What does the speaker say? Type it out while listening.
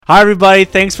Hi, everybody.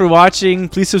 Thanks for watching.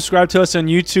 Please subscribe to us on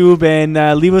YouTube and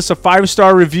leave us a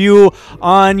 5-star review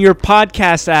on your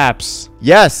podcast apps.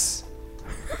 Yes.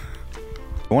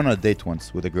 I went on a date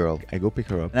once with a girl. I go pick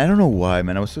her up. And I don't know why,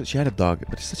 man. She had a dog,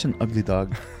 but it's such an ugly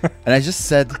dog. And I just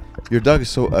said, your dog is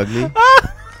so ugly.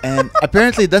 And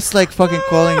apparently that's like fucking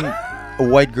calling a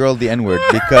white girl the N-word,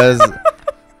 because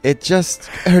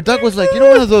her dog was like,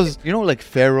 one of those, like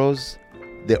pharaohs.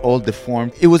 They're all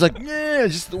deformed. It was like,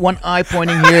 just one eye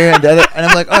pointing here and the other. And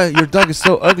I'm like, oh, your dog is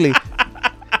so ugly.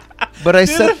 But I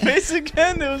said, the face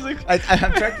again. It was like,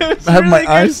 I'm trying to have my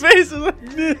eyes. Face. It was like,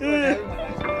 This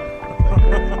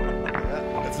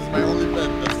is my only pet.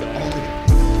 That's the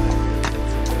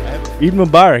only. Eid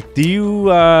Mubarak. Do you,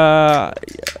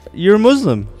 you're a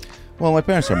Muslim? Well, my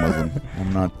parents are Muslim.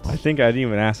 I'm not. I think I didn't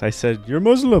even ask. I said, you're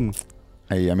Muslim.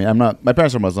 I mean, I'm not. My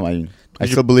parents are Muslim. I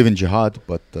still believe in jihad,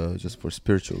 but just for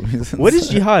spiritual reasons. What is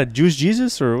jihad? Jewish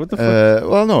Jesus or what the fuck?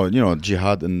 Well, no,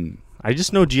 jihad and I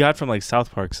just know jihad from like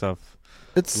South Park stuff.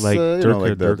 it's Like Durka,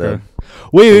 like Durka. the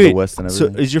Wait. West and So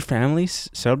everything. is your family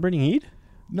celebrating Eid?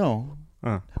 No,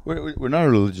 Oh. we're not a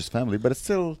religious family, but it's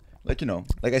still like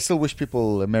I still wish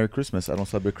people a Merry Christmas. I don't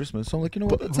celebrate Christmas, so I'm like,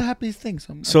 what? It's a happy thing.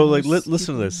 So like,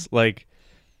 listen to this. Like,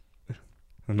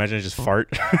 imagine I just fart.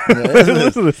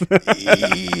 Listen to this.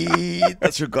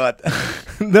 That's your God.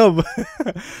 No, but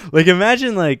like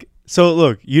imagine like so.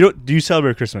 Look, do you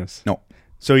celebrate Christmas? No.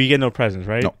 So you get no presents,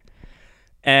 right? No.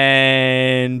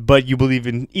 But you believe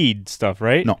in Eid stuff,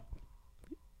 right? No.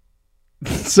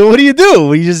 So what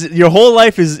do? Your whole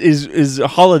life is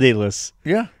holidayless.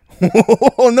 Yeah.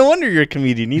 No wonder you're a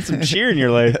comedian. Need some cheer in your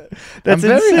life. That's I'm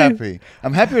very insane. happy.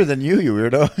 I'm happier than you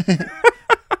weirdo.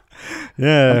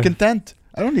 Yeah. I'm content.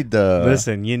 I don't need the.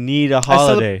 Listen, you need a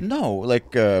holiday. No,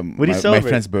 like What do you my celebrate?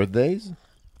 friends' birthdays.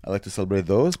 I like to celebrate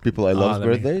those. People I love's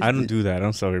birthdays. I don't do that. I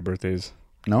don't celebrate birthdays.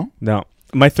 No? No.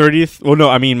 My 30th. Well, no,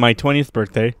 I mean my 20th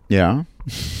birthday, Yeah.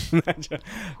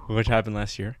 which happened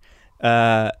last year,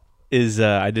 is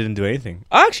I didn't do anything.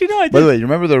 Actually, no, I did. By the way, you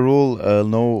remember the rule,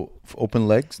 no open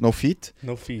legs, no feet?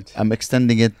 No feet. I'm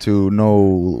extending it to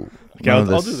no... Okay, none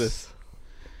of I'll do this.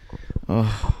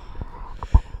 Oh,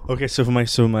 Okay, so for my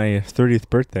 30th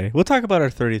birthday, we'll talk about our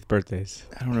 30th birthdays.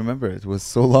 I don't remember. It was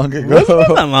so long ago. Wasn't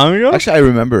that that long ago? Actually, I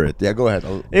remember it. Yeah, go ahead.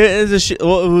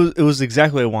 It was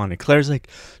exactly what I wanted. Claire's like,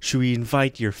 should we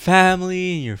invite your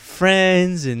family and your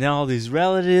friends and all these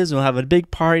relatives? We'll have a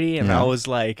big party. And I No. was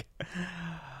like,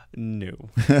 no.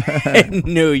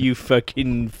 No, you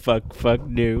fucking fuck,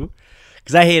 no.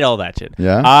 Because I hate all that shit.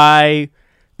 Yeah? I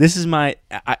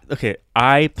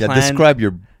Yeah, planned. describe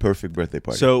your perfect birthday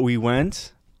party. So we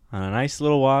went on a nice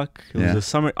little walk. It Yeah.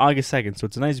 was August 2nd. So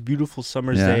it's a nice, beautiful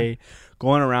summer's Yeah. day.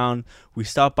 Going around, we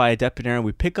stop by a Depinair.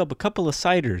 We pick up a couple of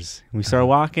ciders. We start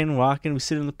walking. We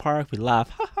sit in the park. We laugh.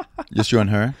 Just you and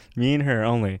her? Me and her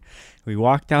only. We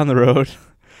walk down the road.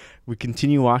 We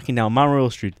continue walking down Mount Royal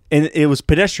Street. And it was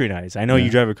pedestrianized. I know Yeah. you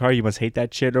drive a car. You must hate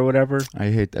that shit or whatever.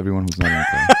 I hate everyone who's not in a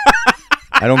car.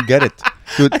 I don't get it.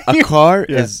 Dude, a car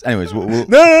Yeah. is... Anyways, we'll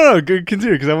No.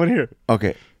 Continue because I want to hear.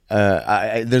 okay.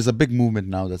 There's a big movement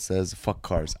now that says fuck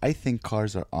cars. I think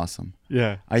cars are awesome.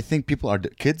 Yeah. I think people are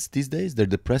kids these days. They're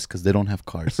depressed because they don't have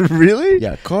cars. Really?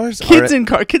 Yeah, cars. Kids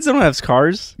don't have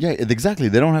cars. Yeah, exactly.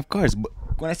 They don't have cars. But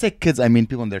when I say kids, I mean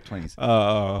people in their 20s.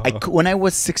 When I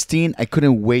was 16, I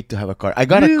couldn't wait to have a car. I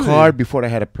got Really? a car before I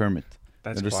had a permit.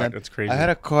 That's Understand? That's crazy. I had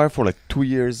a car for like 2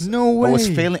 years. No I was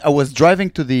way. failing. I was driving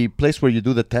to the place where you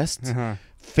do the test. Uh-huh.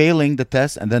 Failing the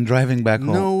test and then driving back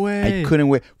home. No way. I couldn't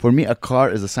wait. For me, a car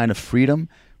is a sign of freedom.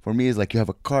 For me, it's like you have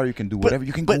a car, you can do whatever.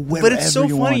 You can go wherever But it's so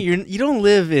you funny. want. You don't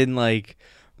live in like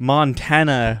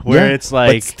Montana where Yeah, it's but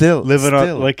like still,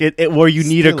 on like it where you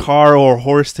need a Still. car or a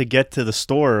horse to get to the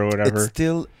store or whatever.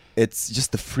 It's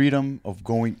just the freedom of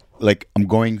going. Like I'm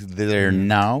going there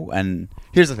now, and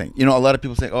here's the thing. A lot of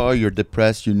people say, "Oh, you're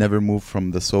depressed. You never move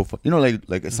from the sofa."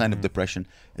 Like a sign of depression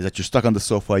is that you're stuck on the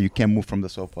sofa. You can't move from the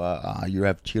sofa. You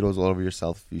have Cheetos all over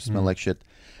yourself. You smell like shit.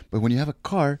 But when you have a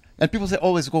car, and people say,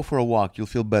 always go for a walk. You'll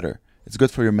feel better. It's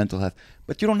good for your mental health.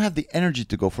 But you don't have the energy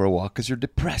to go for a walk because you're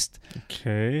depressed.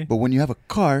 Okay. But when you have a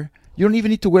car, you don't even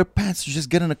need to wear pants. You just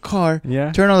get in a car,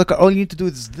 Yeah. turn on the car. All you need to do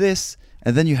is this,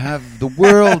 and then you have the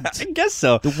world, I guess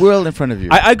so. the world in front of you.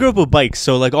 I grew up with bikes,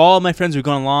 so like all my friends would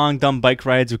go on long, dumb bike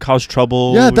rides. We caused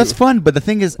trouble. Yeah, that's fun. But the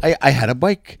thing is, I had a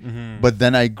bike, Mhm. but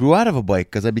then I grew out of a bike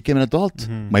because I became an adult.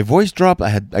 My voice dropped.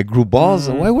 I grew balls.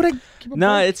 Why would I? Keep a No,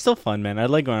 bike? it's still fun, man. I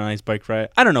like going on a nice bike ride.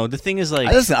 I don't know. The thing is, like,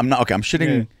 Listen, I'm not okay. I'm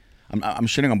shitting. Yeah. I'm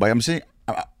shitting on bike. I'm saying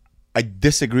I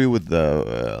disagree with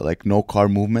the like no car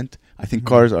movement. I think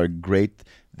cars are great.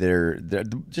 They're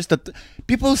just that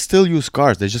people still use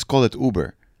cars. They just call it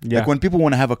Uber. Yeah. Like when people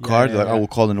want to have a car, they're like, "I will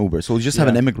call an Uber." So we just have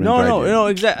an immigrant. No, drive no, you. no,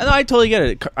 exactly. No, I totally get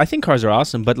it. I think cars are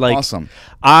awesome, but like, Awesome.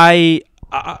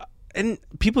 and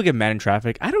people get mad in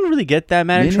traffic. I don't really get that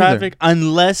mad Me in neither. traffic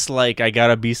unless like I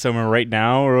gotta be somewhere right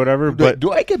now or whatever. But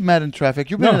Do I get mad in traffic?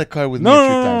 You've been No. in the car with No, me a few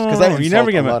no, times no, because no, I no, insult you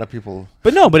never get a mad. lot of people.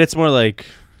 but it's more like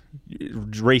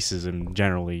racism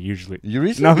generally, usually. You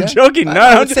recently? No, I'm yeah? joking. No,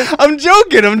 I would say- I'm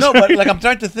joking. I'm No, joking. but like I'm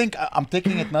trying to think. I'm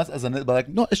taking it not as but like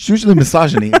no, it's usually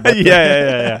misogyny. But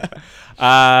yeah.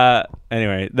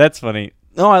 Anyway, that's funny.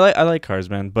 No, I like cars,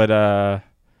 man. But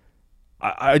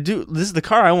I do. This is the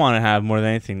car I want to have more than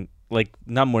anything. Like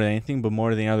not more than anything, but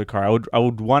more than the other car. I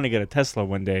would want to get a Tesla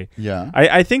one day. Yeah.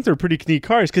 I think they're pretty neat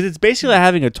cars because it's basically like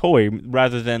having a toy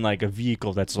rather than like a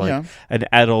vehicle that's like Yeah. an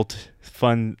adult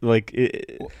fun like.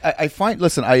 I find.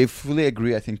 Listen, I fully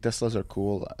agree. I think Teslas are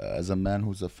cool. As a man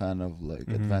who's a fan of like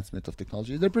advancement of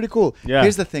technology, they're pretty cool. Yeah.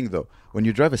 Here's the thing, though: when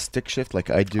you drive a stick shift like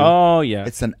I do, Oh yeah.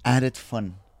 it's an added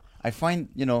fun. I find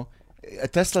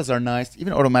Teslas are nice,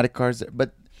 even automatic cars,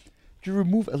 but you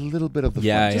remove a little bit of the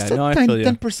Yeah, fun. Just yeah. No, I feel you.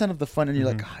 10% of the fun, and you're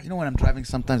like, when I'm driving,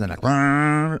 sometimes I'm like,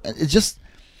 "Brrr," and it's just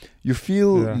you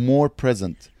feel Yeah. more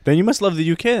present. Then you must love the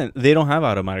UK. They don't have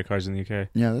automatic cars in the UK.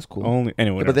 Yeah, that's cool. Only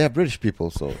anyway. Yeah, but they have British people,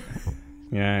 so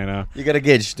Yeah, I know. you got to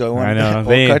gauge. Do I want I know. all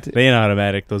They cart- ain't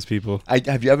automatic. Those people.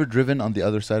 Have you ever driven on the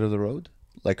other side of the road,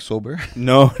 like sober?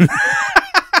 No.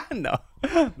 No.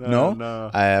 No? No.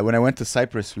 When I went to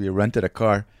Cyprus, we rented a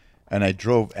car, and I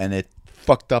drove, and it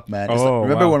fucked up, man. It's Oh,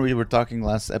 remember wow. when we were talking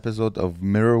last episode of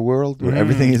Mirror World, where Mm.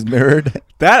 everything is mirrored?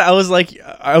 That I was like,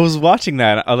 I was watching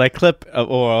that clip,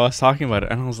 or I was talking about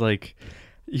it, and I was like,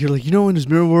 "You're like, when there's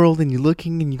Mirror World, and you're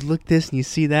looking, and you look this, and you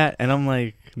see that," and I'm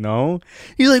like, "No."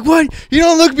 He's like, "What? You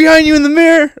don't look behind you in the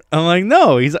mirror?" I'm like,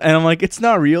 "No." And I'm like, "It's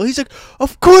not real." He's like,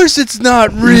 "Of course it's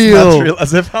not real." It's not real,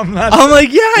 as if I'm not. I'm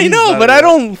like, "Yeah, I He's know, not but I real.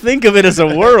 don't think of it as a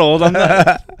world." I'm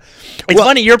not. It's Well-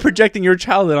 funny you're projecting your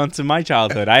childhood onto my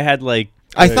childhood. I had like.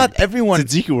 I thought everyone,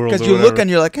 Tzatziki world because or you look whatever. and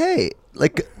you're like, hey,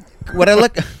 like what I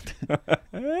look.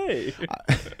 Hey.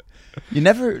 You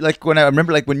never like when I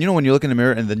remember like when you look in the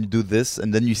mirror and then you do this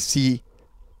and then you see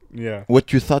Yeah.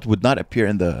 what you thought would not appear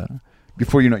in the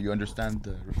before you understand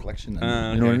the reflection.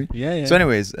 And, you know what I mean? Yeah, yeah. So,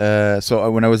 anyways,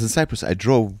 when I was in Cyprus, I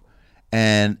drove,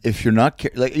 and if you're not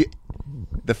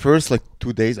the first like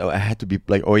 2 days, I had to be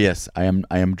like, oh yes, I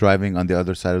am driving on the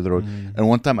other side of the road. And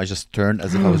one time I just turned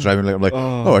as if I was driving. Like, I'm like,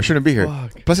 oh, I shouldn't be here.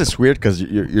 fuck. Plus, it's weird because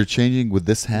you're changing with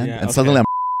this hand, Yeah, and okay. suddenly I'm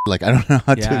like, I don't know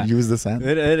how Yeah. to use this hand.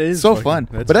 It is So fucking- fun,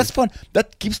 but that's fun.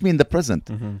 That keeps me in the present.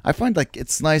 Mhm. I find like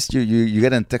it's nice. You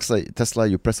get in Tesla,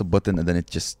 you press a button, and then it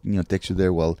just takes you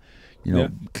there while Yeah.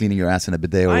 cleaning your ass in a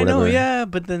bidet or I whatever. know, yeah,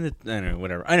 but then anyway,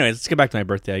 whatever. Anyways, let's get back to my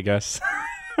birthday, I guess.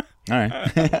 All right.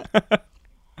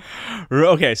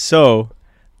 Okay, so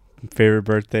favorite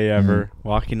birthday ever. Mm-hmm.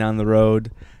 Walking down the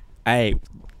road. Hey,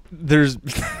 there's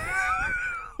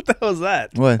what the hell was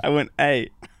that? What? I went, hey.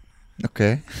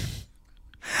 Okay.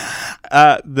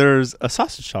 There's a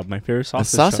sausage shop. My favorite A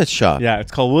sausage sausage shop. Yeah,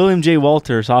 it's called William J.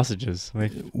 Walter Sausages.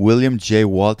 William J.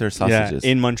 Walter sausages.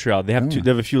 Yeah, in Montreal. They have Oh. They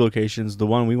have a few locations. The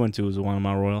one we went to was the one in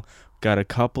Mount Royal. Got a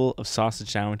couple of sausage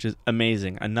sandwiches.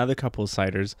 Amazing. Another couple of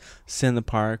ciders. Sit in the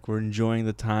park. We're enjoying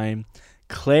the time.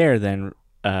 Claire then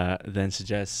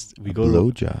suggests we go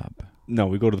blowjob.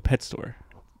 we go to the pet store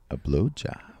A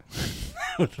blowjob.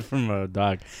 from a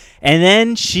dog. And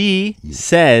then she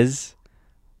says,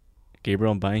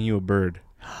 Gabriel, I'm buying you a bird.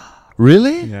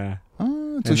 Really? Yeah.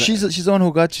 Oh, so And she's the one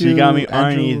who got you. She got me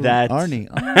Andrew- Arnie that Arnie.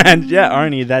 and yeah,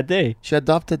 Arnie that day. She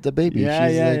adopted the baby. Yeah,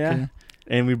 She's yeah, like, yeah.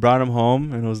 And we brought him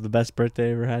home, and it was the best birthday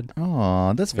I ever had.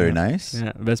 Oh, that's very Yeah. nice.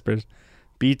 Yeah, best birthday.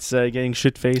 Beats getting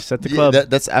shit faced at the Yeah, club.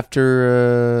 that's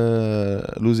after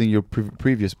losing your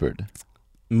previous bird.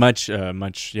 Much later.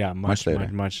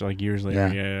 much like years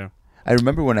later. Yeah. Yeah. I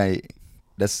remember when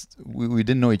we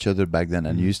didn't know each other back then,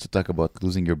 and you used to talk about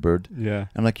losing your bird. Yeah.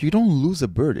 I'm like, you don't lose a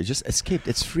bird; it just escaped.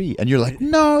 It's free, and you're like,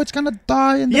 no, it's gonna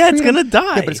die. In the Yeah, it's freedom." gonna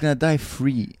die. Yeah, but it's gonna die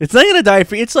free. It's not gonna die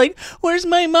free. It's like, where's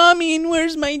my mommy and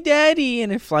where's my daddy?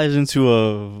 And it flies into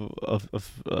a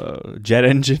jet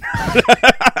engine.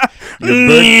 Your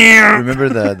bird, remember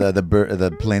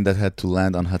the plane that had to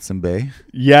land on Hudson Bay?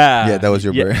 Yeah. Yeah, that was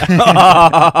your bird.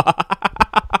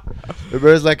 The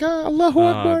bird's like, Allahu Oh,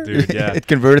 Akbar. dude, yeah. It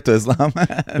converted to Islam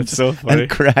It's so funny. and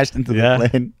crashed into Yeah. the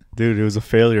plane. Dude, it was a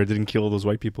failure. It didn't kill those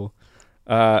white people.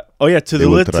 To They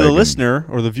will the try again. listener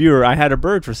or the viewer, I had a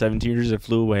bird for 17 years. It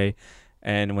flew away,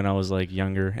 and when I was like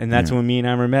younger, and that's Yeah. when me and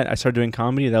Amber met. I started doing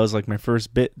comedy. That was like my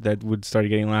first bit that would start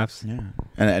getting laughs. Yeah.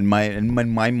 And in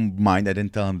my mind, I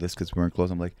didn't tell him this because we weren't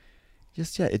close. I'm like,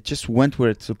 it just went where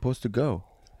it's supposed to go,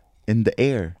 in the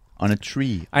air, on a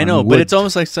tree. I on know, but wood. it's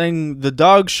almost like saying the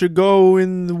dog should go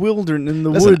in the wilderness, in the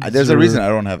Listen, woods. there's a or reason I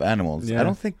don't have animals. Yeah. I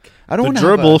don't the want to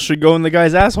have gerbil should go in the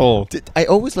guy's asshole. I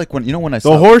always like when I The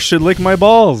saw horse should lick my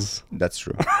balls. That's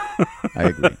true.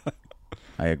 I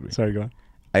agree. Sorry, go on.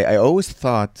 I always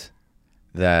thought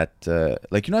that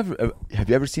have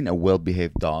you ever seen a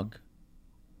well-behaved dog?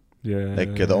 Yeah.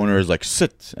 Like the owner is like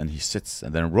sit, and he sits,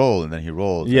 and then roll, and then he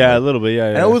rolls. Yeah, a and little bit. Yeah.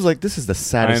 and I was like, this is the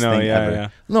saddest I know, thing yeah, ever. yeah.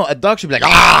 No, a dog should be like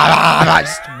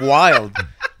just wild.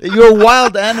 You're a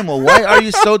wild animal. Why are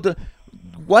you so?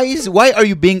 Why are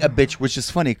you being a bitch? Which is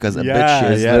funny because a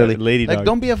bitch is literally lady like dog.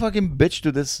 don't be a fucking bitch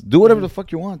to this. Do whatever the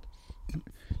fuck you want.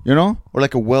 You know, or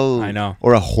like I know.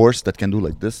 or a horse that can do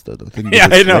like this. The thing Yeah,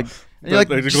 I know. Like, and you're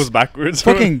like, it just goes backwards.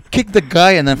 fucking kick the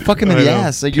guy and then fuck him in I the know.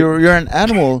 ass. Like you're an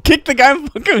animal. Kick the guy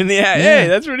and fuck him in the ass. Yeah. Hey,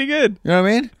 that's pretty good. You know what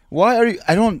I mean? Why are you?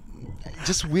 I don't.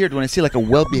 Just weird when I see like a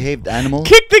well-behaved animal.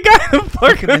 Kick the guy and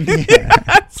fuck him in the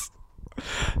ass.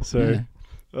 Sorry. Yeah.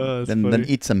 That's Then funny.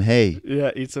 eat some hay. Yeah,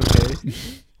 eat some hay.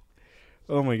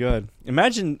 Oh my god!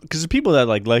 Imagine, because there's people that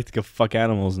like to go fuck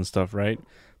animals and stuff, right?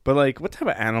 But like, what type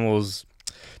of animals?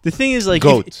 The thing is, like,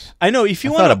 Goats. I know if you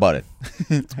I want thought about it.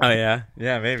 Oh yeah,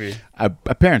 maybe.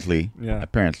 Apparently, Yeah.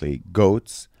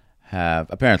 goats have.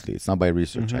 Apparently, it's not by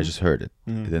research. I Mhm. just heard it.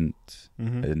 Mhm.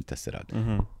 I didn't test it out.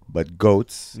 Mm-hmm. But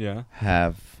goats Yeah.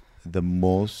 have the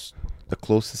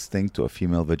closest thing to a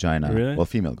female vagina. Really? Well,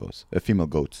 female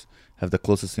goats have the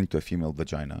closest thing to a female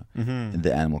vagina Mm-hmm. in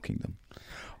the animal kingdom.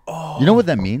 Oh. You know what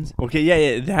that means? Okay.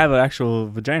 Yeah. They have an actual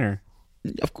vagina.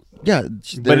 Yeah,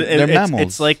 But they're mammals.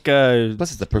 It's like a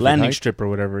Plus, it's the perfect landing height. strip or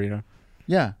whatever, you know.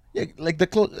 Yeah, like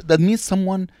that means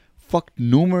someone fucked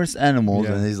numerous animals,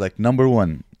 Yeah. and he's like number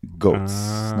one goats,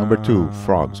 number two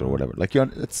frogs or whatever. Like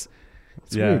it's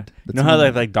Yeah. weird. You know how they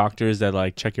have like doctors that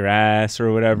like check your ass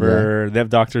or whatever? They have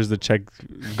doctors that check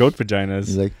goat He's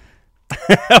vaginas. like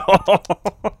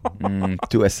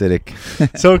too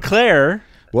acidic. So Claire.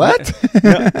 What?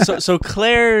 So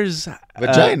Claire's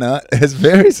Vagina is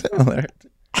very similar.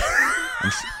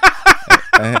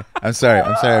 I'm sorry.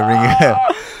 I'm bringing it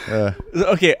up.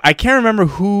 Okay, I can't remember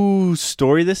whose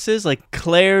story this is. Like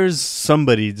Claire's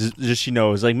somebody just she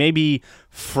knows, like maybe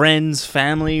friends,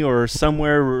 family, or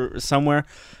somewhere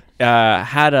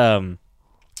had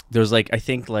there was like I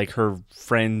think like her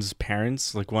friend's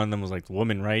parents, like one of them was like a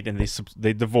woman, right? And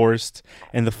they divorced,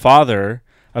 and the father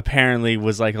apparently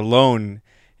was like alone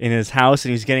in his house, and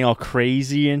he was getting all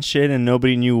crazy and shit, and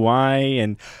nobody knew why.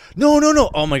 And no,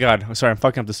 oh my god, I'm sorry, I'm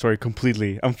fucking up the story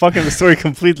completely.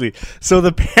 So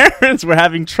the parents were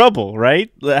having trouble,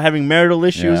 right? Having marital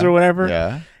issues Yeah. or whatever.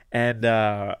 Yeah. And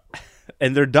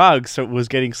their dog was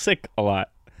getting sick a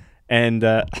lot, and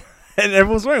and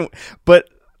everyone was wondering, but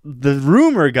the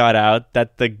rumor got out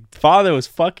that the father was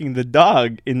fucking the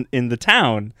dog in the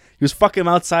town. He was fucking him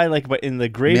outside, like, but in the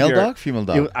graveyard. Male dog, female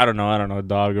dog. I don't know,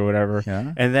 dog or whatever.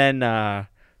 Yeah. And then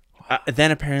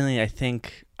apparently I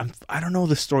think I don't know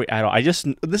the story at all. This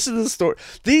is the story.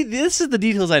 This is the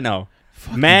details I know.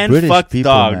 Man British fucked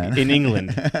people, dog man. in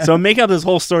England. So I'm making up this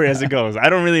whole story as it goes. I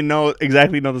don't really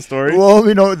exactly know the story. Well,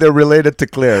 we know they're related to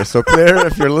Claire. So Claire,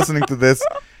 if you're listening to this,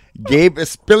 Gabe is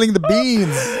spilling the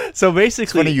beans. So It's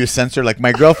basically, funny you censor like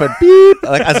my girlfriend, beep,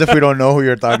 like as if we don't know who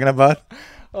you're talking about.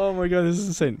 oh my god, this is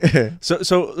insane.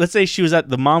 So let's say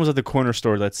the mom was at the corner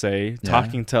store, let's say,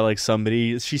 talking to like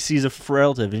somebody. She sees a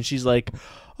relative and she's like,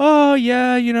 oh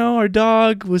yeah, our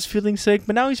dog was feeling sick,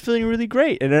 but now he's feeling really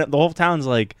great. And then the whole town's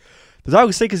like, the dog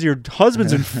was sick because your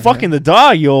husband's been fucking the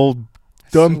dog, you old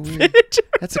dumb So weird. bitch.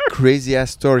 That's a crazy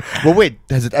ass story. But wait,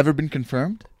 has it ever been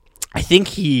confirmed? I think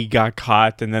he got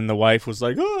caught, and then the wife was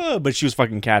like, oh, but she was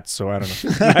fucking cats, so I don't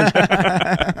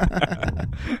know.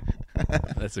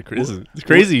 That's a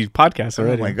crazy podcast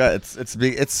already. Oh my god, it's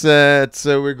big. It's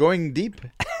we're going deep.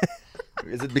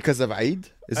 Is it because of Eid?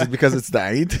 Is it because it's the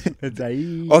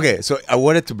Eid? Okay, so I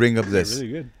wanted to bring up this.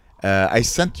 Really good. I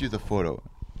sent you the photo.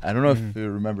 I don't know if you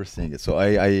remember seeing it. So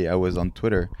I was on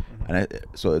Twitter, and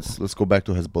let's go back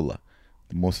to Hezbollah,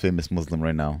 the most famous Muslim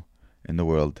right now in the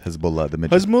world. Hezbollah, the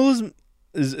midget. Hezbollah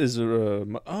is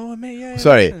oh man, yeah.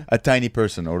 Sorry, yeah. a tiny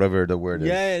person or whatever the word is.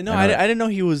 Yeah, no, I didn't know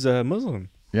he was Muslim.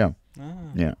 Yeah. Ah.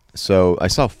 Yeah. So I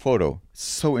saw a photo.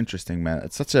 So interesting, man.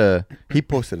 It's he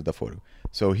posted the photo.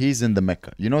 So he's in the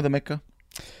Mecca. You know the Mecca?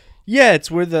 Yeah,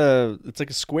 it's where it's like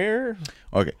a square.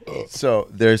 Okay. So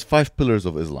there's 5 pillars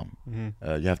of Islam.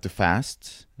 Mm-hmm. You have to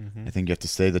fast. Mm-hmm. I think you have to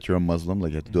say that you're a Muslim.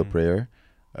 Like you have to do a prayer.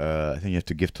 I think you have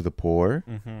to give to the poor.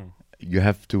 Mm-hmm. You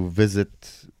have to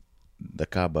visit the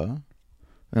Kaaba.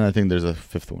 And I think there's a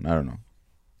 5th one. I don't know.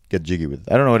 Get jiggy with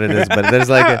it. I don't know what it is, but there's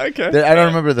like Okay. I don't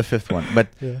remember the 5th one. But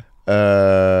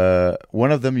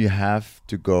One of them you have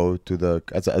to go to the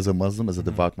as a Muslim, as a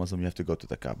devout Muslim, you have to go to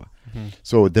the Kaaba.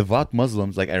 So devout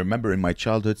Muslims, like I remember in my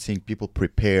childhood seeing people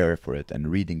prepare for it and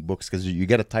reading books because you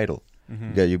get a title.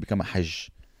 You become a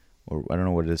Hajj, or I don't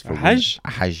know what it is for Hajj.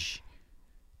 A Hajj.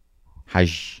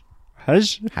 Hajj.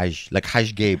 Hajj. Hajj, like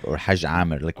Hajj Gabe or Hajj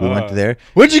Amir. Like we went there.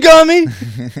 What'd you call me?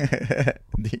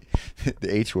 the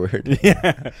H word.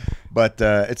 Yeah. But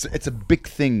it's a big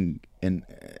thing in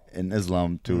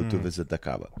Islam to visit the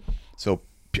Kaaba. So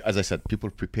as I said, people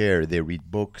prepare. They read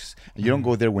books. And you don't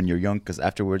go there when you're young because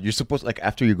afterward you're supposed, like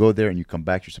after you go there and you come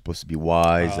back, you're supposed to be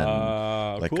wise and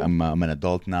like cool. I'm an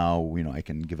adult now. You know, I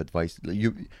can give advice.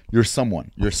 You're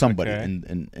someone. You're somebody Okay.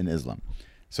 in Islam.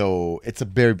 So it's a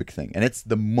very big thing, and it's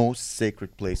the most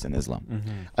sacred place in Islam.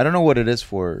 I don't know what it is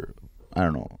for. I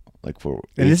don't know, like for.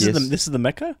 And this atheists. is the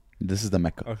Mecca. This is the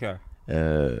Mecca. Okay.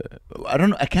 I don't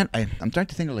know. I'm trying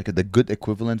to think of like the good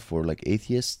equivalent for like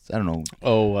atheists. I don't know.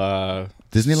 Oh,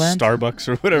 Disneyland, Starbucks,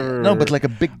 or whatever. No, but like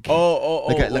a big. Oh,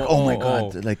 oh my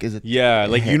god! Like is it? Yeah,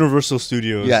 like Universal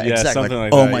Studios. Yeah, exactly. Something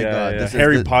like oh that. my Yeah, god! yeah. This is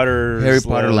Harry the Potter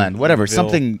Land, whatever. Ville.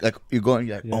 Something like you go and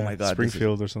you're like, Yeah, oh my god, this is-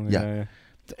 Springfield or something. Yeah. Yeah.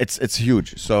 It's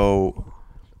huge. So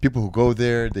people who go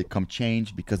there, they come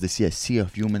changed because they see a sea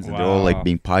of humans and they're all like Wow.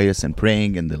 being pious and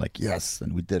praying, and they're like, yes,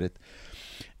 and we did it.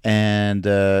 And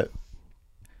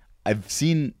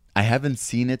I haven't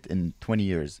seen it in 20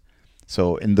 years.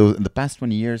 So in the past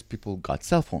 20 years, people got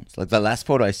cell phones. Like the last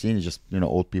photo I seen is just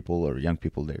old people or young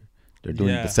people there. They're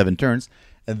doing Yeah. the 7 turns.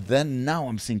 And then now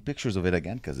I'm seeing pictures of it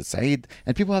again because it's Eid,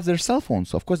 and people have their cell phones.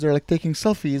 So of course they're like taking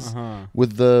selfies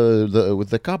with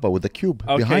the Kaaba, with the cube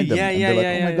Okay, behind them. yeah, And yeah, they're like,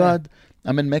 yeah, oh my yeah. god,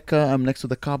 I'm in Mecca, I'm next to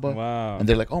the Kaaba. Wow. And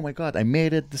they're like, oh my god, I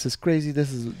made it. This is crazy.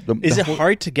 This is Is the it whole-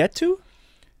 hard to get to?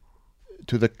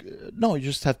 to the no, you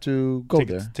just have to go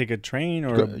there. Take a train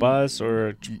or Go- a bus or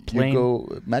a plane. You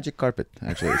go magic carpet.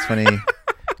 Actually, it's funny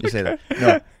you say that.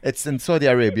 No, it's in Saudi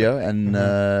Arabia, and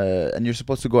you're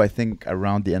supposed to go. I think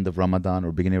around the end of Ramadan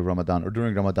or beginning of Ramadan or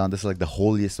during Ramadan. This is like the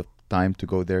holiest of time to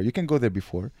go there. You can go there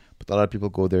before, but a lot of people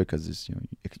go there because it's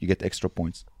you get extra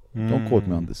points. Don't quote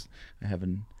me on this. I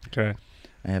haven't Okay.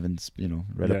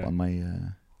 read up Yeah.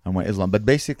 on my Islam. But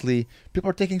basically, people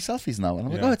are taking selfies now, and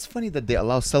I'm like, Yeah. oh, it's funny that they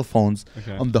allow cell phones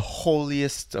Okay. on the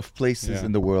holiest of places Yeah.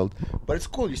 in the world. But it's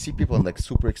cool. You see people like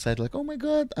super excited, like, oh my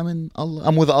god, I'm in Allah,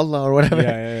 I'm with Allah or whatever.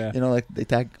 Yeah. Like they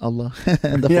tag Allah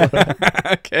in the Yeah. photo.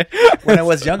 Okay. When I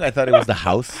was young, I thought it was the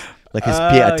house, like his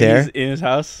pied à He's terre. in his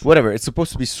house. Whatever. It's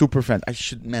supposed to be super fan.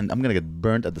 I'm gonna get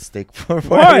burned at the stake for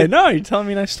Why? it. No, you're telling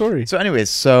me a nice story. So, anyways,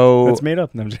 so That's made up.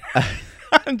 No, I'm joking.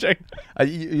 I'm joking.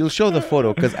 you'll show the photo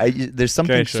because there's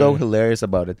something Okay, so sure. hilarious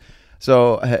about it. So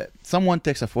someone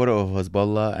takes a photo of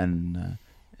Hezbollah and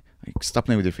stop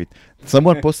playing with your feet.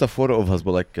 Someone posts a photo of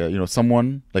Hezbollah, like someone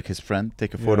like his friend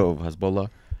take a photo of Hezbollah,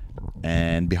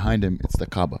 and behind him it's the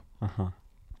Kaaba,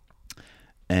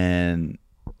 and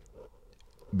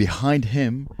behind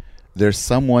him there's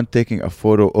someone taking a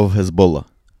photo of Hezbollah.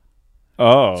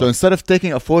 Oh. So instead of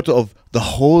taking a photo of the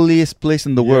holiest place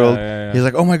in the Yeah, world, yeah. he's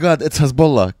like, oh my god, it's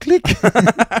Hezbollah. Click.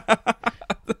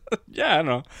 Yeah, I don't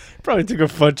know. Probably took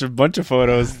a bunch of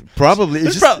photos. Probably.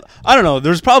 It's just, I don't know.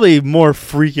 There's probably more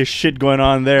freakish shit going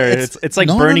on there. It's like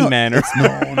no, Burning no. Man. Or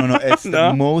No. It's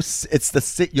No? the most. It's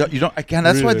the you don't. Again,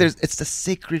 that's why Really? it's the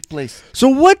sacred place. So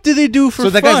what do they do for So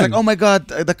the fun? guy's like, oh my god,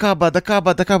 the Kaaba.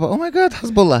 Oh my god,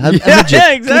 Hezbollah.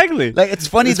 Yeah, exactly. Like it's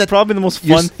funny It's that probably the most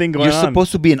you're fun s- thing going You're on.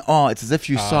 supposed to be in awe. It's as if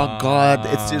you saw God.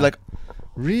 It's you're like,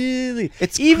 Really?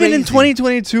 It's even in crazy.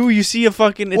 2022, you see a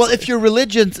fucking. well, if you're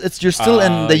religion, you're still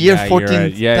in the year yeah, 14th, you're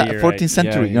right. Yeah, you're 14th right.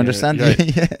 century. Yeah, you understand? you're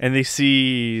right. Yeah. and they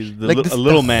see Like this- a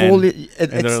little the man, holy-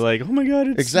 and they're like, "Oh my god,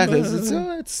 it's exactly.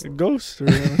 It's a ghost." Or,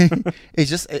 it's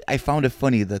just I found it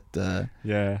funny that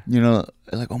yeah.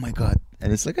 like, oh my god,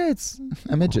 and it's like, hey, it's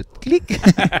a midget. Click.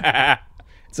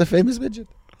 It's a famous midget.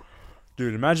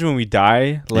 Dude, imagine when we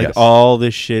die, like Yes. all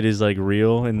this shit is like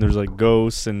real, and there's like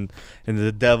ghosts, and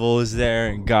the devil is there,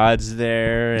 and God's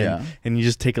there, and, Yeah. and you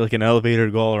just take like an elevator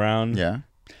to go all around. Yeah.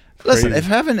 Listen, Crazy. if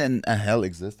heaven and hell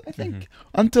exist, I think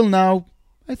until now,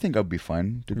 I think I'll be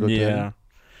fine to go to heaven. Yeah.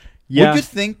 Yeah. Would you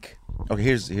think? Okay,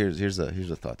 here's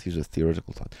a thought. Here's a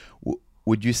theoretical thought.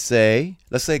 Would you say,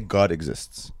 let's say God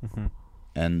exists,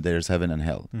 and there's heaven and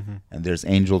hell, and there's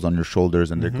angels on your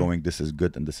shoulders, and they're going, this is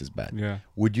good and this is bad. Yeah.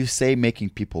 Would you say making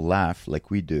people laugh like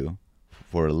we do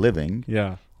for a living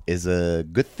Yeah. is a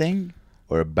good thing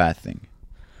or a bad thing?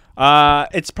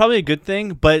 It's probably a good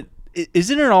thing, but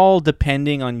isn't it all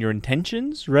depending on your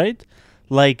intentions, right?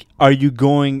 Like, are you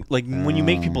going, like, when you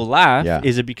make people laugh, yeah.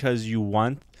 is it because you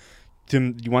want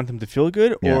you want them to feel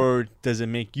good, Yeah. or does it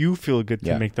make you feel good to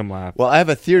Yeah. make them laugh? Well, I have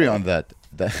a theory on that.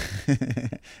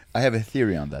 I have a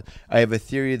theory on that. I have a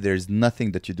theory. There's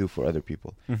nothing that you do for other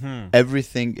people. Mm-hmm.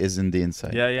 Everything is in the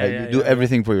inside. Yeah, yeah, yeah, You do yeah,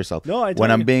 everything for yourself. No, I When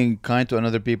totally I'm being kind to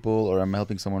another people, or I'm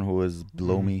helping someone who is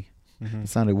below Mhm. me, Mhm. it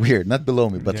sounded weird. Not below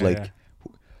me, but Yeah, like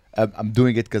I'm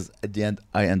doing it because at the end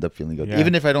I end up feeling good. Yeah.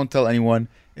 Even if I don't tell anyone,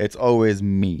 it's always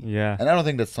me. yeah. And I don't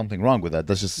think there's something wrong with that.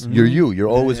 That's just Mhm. you're you. You're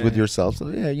Yeah, always yeah, with yeah. yourself. So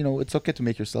yeah, it's okay to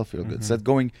make yourself feel good. It's Mhm. like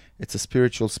going. It's a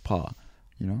spiritual spa.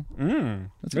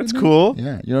 That's good, man. cool.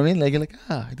 Yeah, you know what I mean. Like you're like,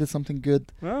 I did something good.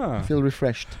 I Ah. feel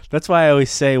refreshed. That's why I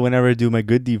always say whenever I do my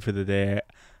good deed for the day,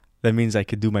 that means I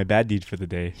could do my bad deed for the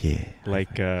day. Yeah.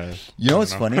 Like, You know I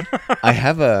what's don't know. funny? I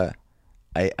have a,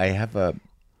 I have a,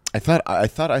 I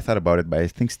thought about it, but I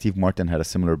think Steve Martin had a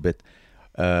similar bit.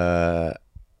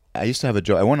 I used to have a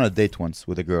joke. I went on a date once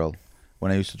with a girl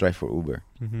when I used to drive for Uber,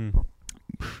 Mhm.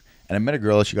 and I met a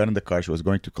girl. She got in the car. She was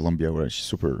going to Colombia, where she's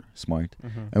super smart,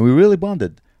 Mhm. and we really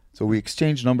bonded. So we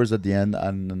exchanged numbers at the end,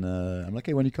 and I'm like,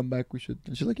 hey, when you come back, we should.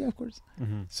 And she's like, yeah, of course.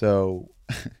 Mhm. So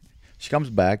she comes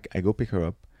back. I go pick her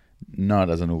up, not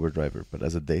as an Uber driver, but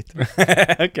as a date.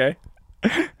 Okay.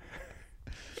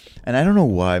 And I don't know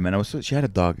why, man. She had a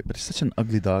dog, but it's such an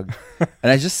ugly dog.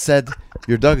 And I just said,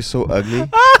 your dog is so ugly.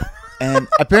 And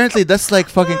apparently that's like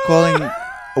fucking calling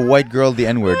a white girl the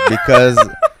N-word, because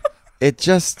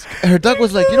her dog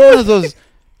was like, one of those,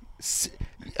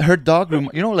 her dog,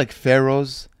 like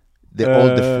pharaohs, they're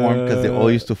all deformed because they all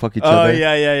used to fuck each Oh, other.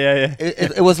 yeah.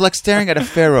 It was like staring at a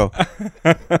pharaoh.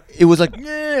 It was like,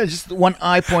 just one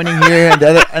eye pointing here and the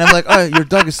other. And I'm like, oh, your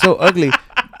dog is so ugly.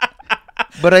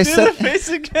 But I Do said, the face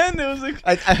again. It was like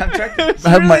I'm trying it was to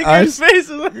have my really good eyes, face.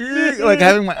 It was like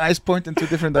having my eyes point in two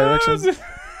different directions.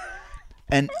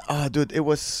 And dude, it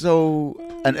was so,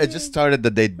 and it just started the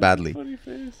date badly. Funny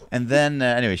face. And then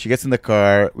anyway, she gets in the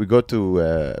car. We go to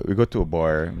a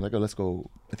bar. I'm like, oh, let's go.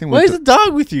 I think we Why went is the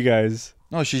dog with you guys?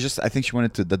 no, I think she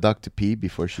wanted the dog to pee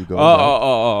before she goes. Oh, out.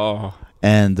 oh.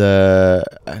 And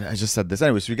I just said this.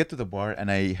 Anyway, so we get to the bar,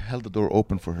 and I held the door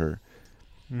open for her.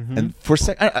 Mhm. And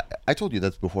I told you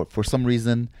that before. For some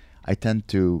reason, I tend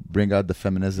to bring out the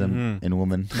feminism Mhm. in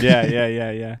women.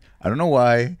 Yeah. I don't know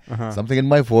why. Uh-huh. Something in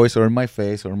my voice or in my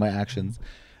face or in my actions.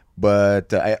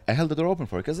 But I held the door open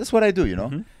for her because that's what I do,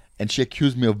 Mhm. And she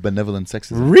accused me of benevolent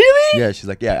sexism. Really? Yeah, she's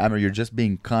like, yeah, Amr, you're just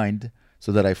being kind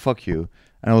so that I fuck you.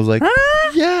 And I was like,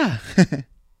 Huh? yeah,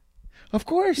 of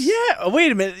course. Yeah. Oh,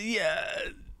 wait a minute. Yeah.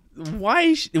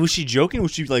 Why was she joking?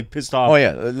 Was she like pissed off? Oh,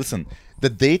 yeah. Listen, the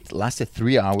date lasted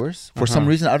 3 hours. For some Uh-huh.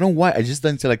 reason, I don't know why. I just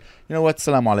didn't say like, you know what,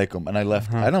 salam alaikum. And I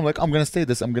left. Uh-huh. And I'm like, I'm going to stay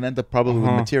this. I'm going to end up probably with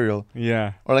Uh-huh. material.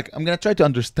 Yeah. Or like, I'm going to try to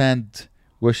understand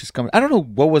where she's coming. I don't know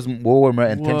what were my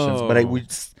intentions, but Whoa.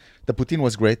 the poutine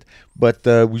was great. But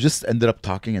we just ended up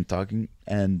talking,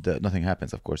 and nothing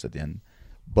happens, of course, at the end.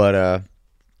 But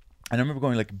I remember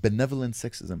going like, benevolent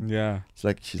sexism. Yeah.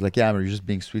 She's like, yeah, Amr, you're just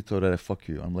being sweet so that I fuck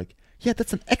you. I'm like, yeah,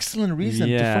 that's an excellent reason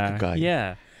to fuck a guy.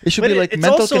 Yeah. It should But be like it's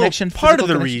mental also connection. part physical of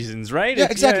the connection. reasons, right? Yeah,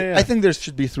 It's- exactly. yeah. I think there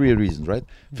should be 3 reasons, right?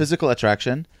 Physical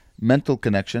attraction, mental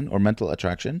connection or mental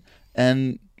attraction,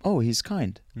 and he's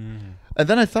kind. Mm. And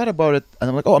then I thought about it, and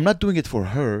I'm like, I'm not doing it for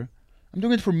her. I'm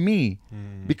doing it for me,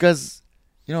 Mm. because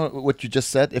what you just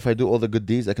said. If I do all the good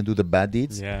deeds, I can do the bad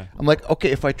deeds. Yeah. I'm like, okay,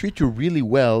 if I treat you really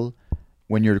well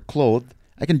when you're clothed,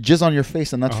 I can jizz on your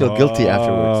face and not feel guilty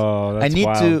afterwards. Oh, I that's need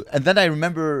wild. to, and then I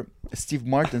remember Steve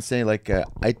Martin saying like,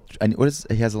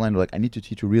 he has a line like, I need to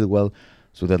treat you really well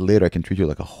so that later I can treat you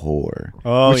like a whore.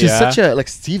 Oh, Which is such a like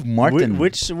Steve Martin.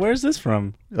 Where's this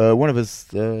from? One of his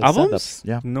Albums? stand-ups.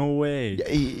 Yeah. No way. Yeah,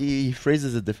 he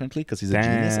phrases it differently because he's a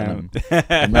genius, and Damn.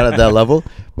 I'm not at that level.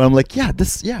 But I'm like, I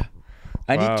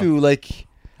Wow. need to like.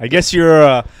 I guess you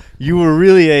were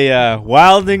really a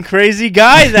wild and crazy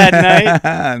guy that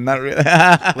night. Not really.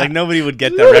 Like nobody would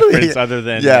get that Literally. reference other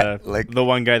than like the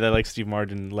one guy that like Steve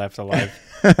Martin left alive.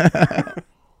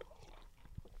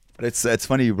 But it's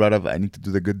funny you brought up. I need to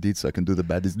do the good deeds so I can do the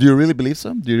bad deeds. Do you really believe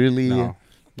so? Do you really? No,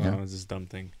 Yeah. it's this dumb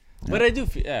thing. Yeah. But I do.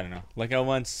 I don't know. Like I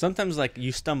once, sometimes like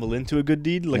you stumble into a good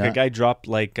deed. Like Yeah. a guy dropped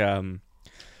like me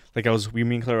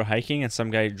and Claire were hiking and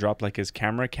some guy dropped like his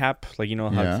camera cap, like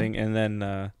how Yeah. thing, and then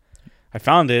I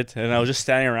found it and I was just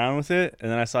standing around with it,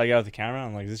 and then I saw a guy with the camera.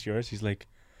 I'm like, "Is this yours?" He's like,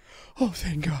 "Oh,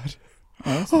 thank God."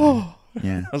 Oh, that's Oh,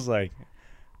 yeah. I was like,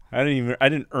 I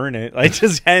didn't earn it. I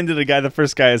just handed the guy the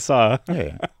first guy I saw.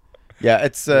 Yeah. Yeah.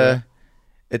 It's Yeah.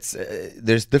 It's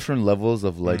there's different levels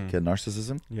of like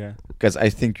narcissism. Yeah. Because I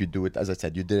think you do it, as I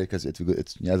said, you did it because it's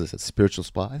as I said, spiritual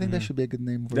spa. I think that should be a good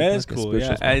name. For That a is podcast, cool. spiritual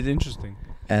Yeah, spa. it's interesting.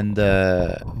 And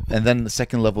then the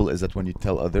second level is that when you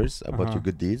tell others about your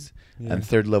good deeds, Yeah. and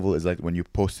third level is like when you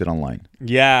post it online.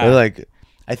 Yeah. They're like,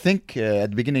 I think at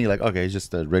the beginning you're like, okay, he's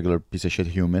just a regular piece of shit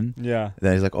human. Yeah.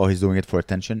 Then he's like, oh, he's doing it for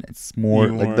attention. It's more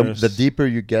like the Humorous. deeper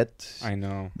you get, I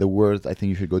know. the worse I think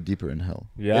you should go deeper in hell.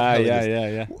 Yeah. If hell Yeah. is- Yeah.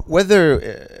 Yeah. Whether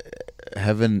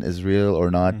heaven is real or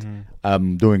not, Mhm.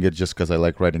 I'm doing it just because I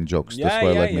like writing jokes. Yeah, That's why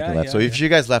I yeah, like yeah, making laugh. yeah, So if you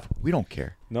guys laugh, we don't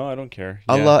care. No, I don't care.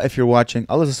 Allah, if you're watching,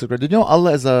 Allah's a secret. Did you know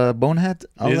Allah is a bonehead?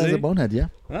 Allah is he? a bonehead, yeah.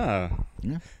 Ah.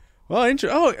 Yeah. Well, I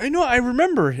know. I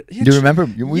remember. Do you remember?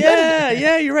 We met him.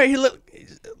 Yeah. You're right. He look.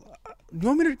 You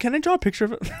want me to? Can I draw a picture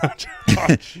of it? Oh,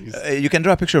 jeez. You can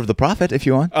draw a picture of the Prophet if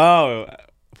you want. Oh,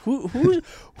 who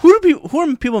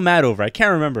are people mad over? I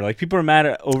can't remember. Like people are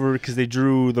mad over because they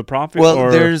drew the prophet. Well,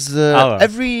 or there's Allah?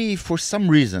 for some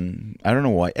reason, I don't know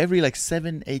why, every like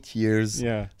 7-8 years,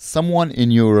 Yeah. someone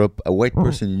in Europe, a white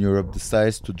person in Europe,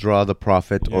 decides to draw the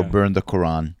Prophet or Yeah. burn the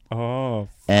Quran. Oh.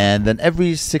 And then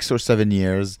every 6 or 7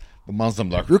 years, the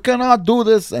Muslims like, you cannot do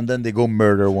this, and then they go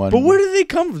murder one. But where do they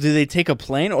come from? Do they take a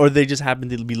plane, or they just happen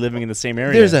to be living in the same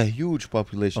area? There's a huge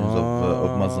population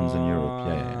of Muslims in Europe.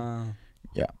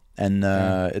 Yeah. And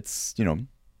it's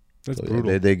That's so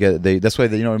brutal. that's why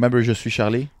they remember Je suis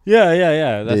Charlie?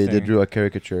 Yeah. They drew a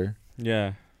caricature.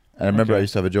 Yeah. And I remember Okay. I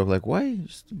used to have a joke like, why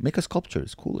just make a sculpture?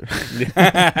 It's cooler.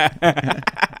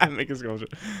 Make a sculpture.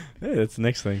 Hey, that's the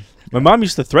next thing. My mom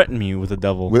used to threaten me with the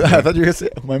devil. I thought you were going to say,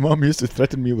 my mom used to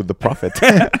threaten me with the Prophet.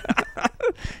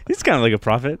 He's kind of like a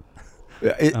prophet.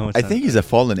 I think he's a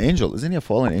fallen angel. Isn't he a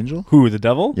fallen angel? Who, the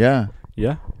devil? Yeah.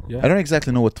 Yeah. I don't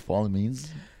exactly know what fallen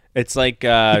means. It's like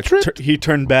tripped. he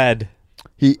turned bad.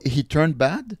 He turned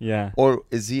bad? Yeah. Or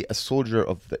is he a soldier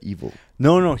of the evil?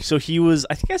 No. So he was.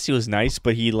 I guess he was nice,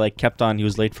 but he like kept on. He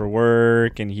was late for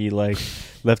work, and he like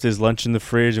left his lunch in the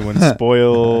fridge and went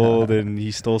spoiled, and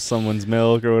he stole someone's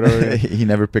milk or whatever. He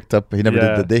never picked up. He never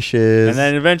Yeah. did the dishes. And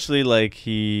then eventually, like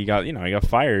he got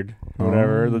fired. Or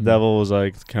whatever. The devil was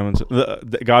like coming.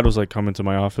 God was like, come into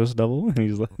my office, devil. And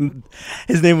he's like,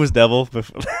 his name was Devil. But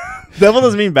devil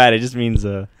doesn't mean bad. It just means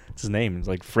it's his name. It's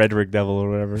like Frederick Devil or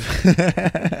whatever.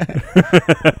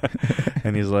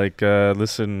 And he's like,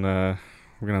 listen, we're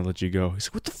gonna let you go. He's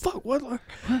like, what the fuck? What?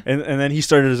 And then he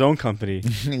started his own company.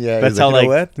 Yeah, That's he's how like,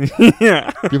 like you know what?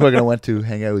 yeah. People are gonna want to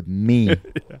hang out with me.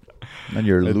 And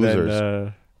you're And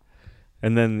losers.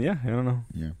 then yeah, I don't know.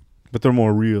 Yeah. But they're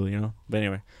more real, But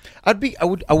anyway. I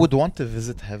would want to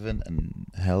visit heaven and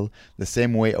hell the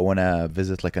same way I want to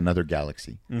visit like another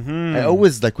galaxy. Mm-hmm. I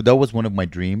always like that was one of my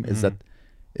dream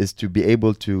is to be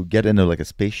able to get into like a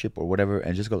spaceship or whatever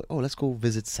and just go, oh, let's go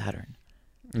visit Saturn.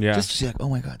 Yeah. Just to see like, oh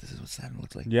my god, this is what Saturn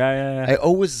looks like. Yeah. I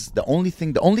always the only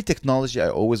technology I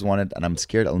always wanted, and I'm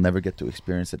scared I'll never get to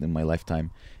experience it in my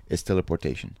lifetime, is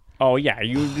teleportation. Oh yeah,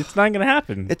 it's not gonna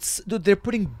happen. Dude, they're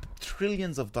putting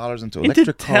trillions of dollars into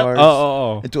electric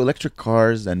cars. Into electric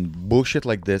cars and bullshit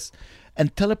like this,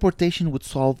 and teleportation would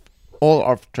solve all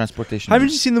our transportation. Haven't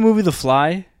you seen the movie The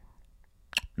Fly?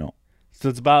 No. So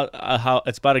it's about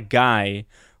a guy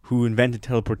who invented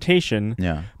teleportation.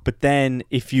 Yeah. But then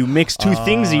if you mix two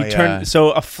things, yeah. turn.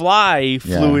 So a fly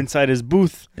flew inside his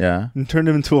booth Yeah. and turned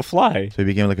him into a fly. So he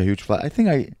became like a huge fly. I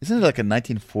think isn't it like a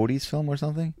 1940s film or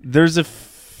something? There's a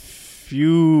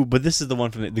few, but this is the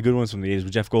one from the good ones from the 80s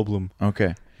with Jeff Goldblum.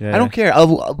 Okay. Yeah. I don't care.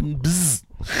 I'll bzz.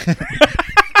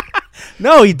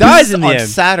 No, he dies Bzz in the on end.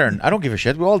 Saturn. I don't give a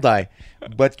shit. We all die.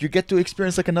 But you get to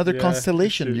experience like another Yeah.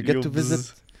 constellation. You get You'll to visit.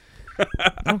 bzz.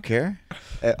 I don't care.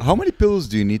 How many pillows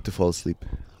do you need to fall asleep?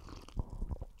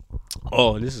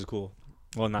 Oh, this is cool.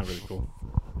 Well, not really cool.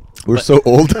 We're so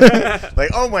old.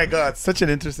 Like, oh my god, such an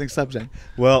interesting subject.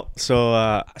 Well,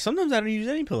 so sometimes I don't use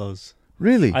any pillows.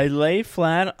 Really? I lay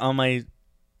flat on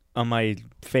my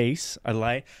face. I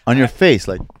lie On your face,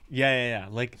 like. Yeah.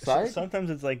 Like Side? sometimes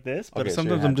it's like this, but Okay, so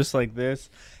sometimes your I'm hand. just like this,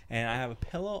 and I have a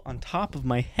pillow on top of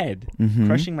my head, Mhm.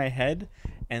 crushing my head,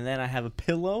 and then I have a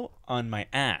pillow on my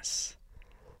ass.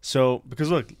 So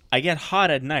because look, I get hot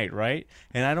at night, right?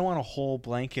 And I don't want a whole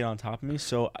blanket on top of me.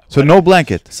 So No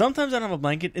blanket. sometimes I don't have a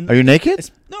blanket. Are you naked?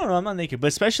 No, I'm not naked. But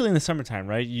especially in the summertime,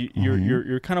 right?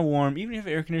 You're kind of warm. Even if you have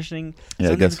air conditioning, Yeah, I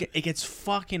sometimes guess. it gets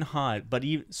fucking hot. But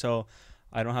even so,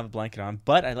 I don't have a blanket on.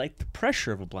 But I like the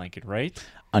pressure of a blanket, right?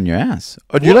 On your ass.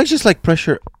 Or do you like just like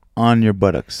pressure on your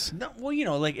buttocks? No,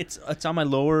 well, like it's on my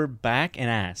lower back and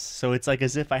ass. So it's like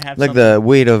as if I have Like something. the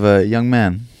weight of a young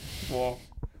man. Well,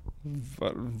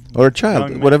 Or a child.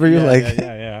 young man. Whatever you Yeah, like.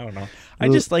 Yeah, I don't know. I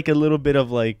just like a little bit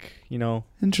of like,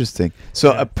 Interesting.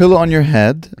 So Yeah. a pillow on your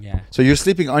head. Yeah. So you're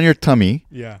sleeping on your tummy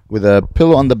Yeah. with a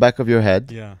pillow on the back of your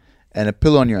head Yeah. and a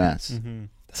pillow on your ass. Mm-hmm.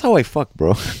 That's how I fuck,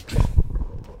 bro.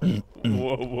 Whoa,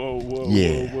 whoa, whoa,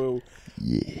 Yeah. whoa,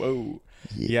 Yeah. whoa.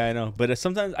 Yeah. Yeah, I know. But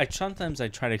sometimes I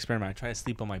try to experiment. I try to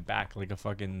sleep on my back like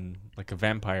a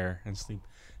vampire and sleep.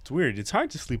 It's weird. It's hard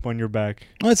to sleep on your back.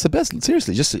 No, it's the best.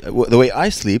 Seriously, just the way I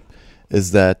sleep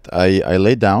is that I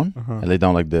lay down. Uh-huh. I lay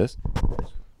down like this.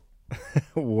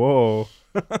 Whoa.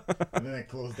 And then I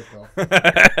close the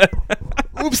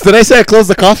coffin. Oops, did I say I closed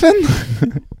the coffin?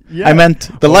 Yeah. I meant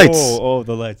the lights. Oh,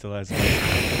 the lights.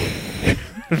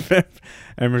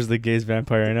 Emmer's the gayest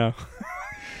vampire I know.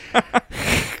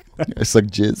 It's like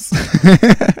jizz.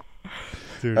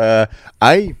 Dude.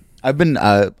 I've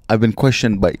been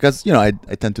questioned by, because I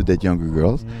tend to date younger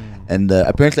girls, and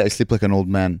apparently I sleep like an old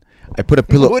man. I put a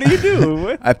pillow. What do you do?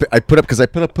 What? I put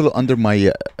a pillow under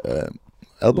my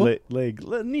elbow,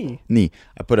 knee.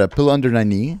 I put a pillow under my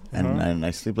knee, and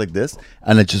I sleep like this,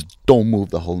 and I just don't move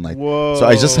the whole night. Whoa. So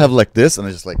I just have like this, and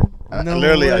I just like No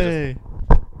literally way.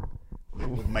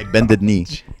 with my bended knee.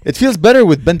 It feels better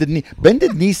with bended knee.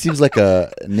 Bended knee seems like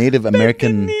a Native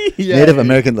American. knee, yeah. Native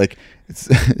American, like it's.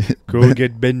 Go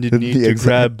get bended knee to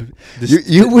Exactly. grab. This,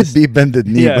 You would be bended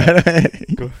knee. Yeah. By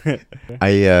the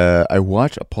way. I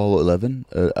watched Apollo 11,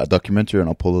 a documentary on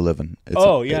Apollo 11.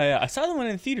 Yeah. I saw the one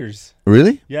in theaters.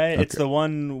 Really? Yeah, it's Okay. the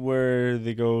one where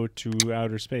they go to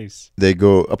outer space. They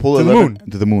go Apollo To the 11 moon.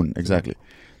 to the moon, exactly.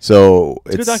 So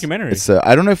It's a good documentary. It's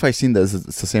I don't know if I've seen that.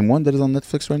 It's the same one that is on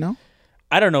Netflix right now.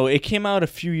 I don't know. It came out a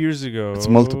few years ago. It's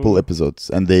multiple episodes,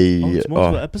 and they. Oh, it's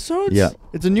multiple episodes? yeah.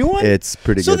 It's a new one? It's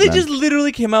pretty So good. they man. just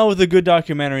literally came out with a good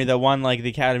documentary that won like the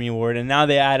Academy Award, and now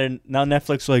now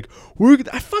Netflix like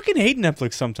I fucking hate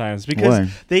Netflix sometimes because Why?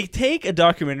 they take a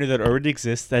documentary that already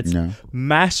exists that's Yeah.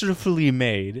 masterfully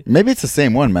made. Maybe it's the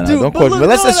same one, man. Dude, Don't but quote me. look, But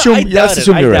let's no, assume. I doubt Let's it.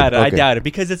 assume you're I right. doubt it. I Okay. doubt it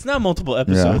because it's not multiple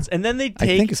episodes, and then they I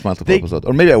take. think it's multiple they- episodes,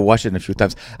 or maybe I watched it a few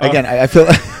times. Oh. Again, I feel.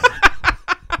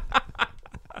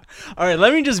 All right,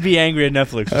 let me just be angry at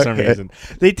Netflix for some Okay. reason.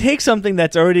 They take something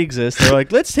that's already exists. They're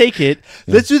like, let's take it,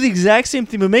 let's do the exact same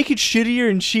thing, but make it shittier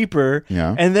and cheaper,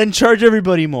 Yeah. and then charge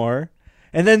everybody more,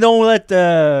 and then don't let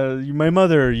my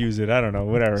mother use it. I don't know,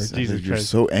 whatever. Jesus You're Christ.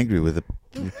 so angry with it.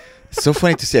 It's so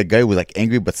funny to see a guy with like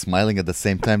angry but smiling at the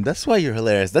same time. That's why you're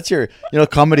hilarious. That's your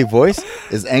comedy voice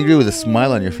is angry with a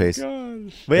smile on your face. But yeah,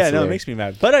 That's no, it hilarious. makes me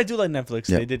mad. But I do like Netflix.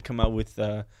 Yeah. They did come out with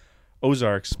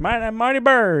Ozarks, Mighty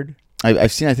Bird.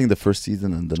 I've seen I think the first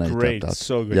season and then I Great, tapped out.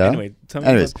 so good. Yeah? Anyway, tell me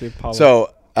Anyways, about the Apollo.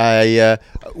 So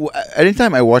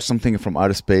anytime I watch something from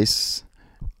outer space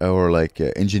or like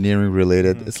engineering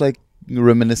related, it's like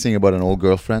reminiscing about an old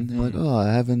girlfriend. You're like, oh,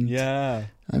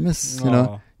 I miss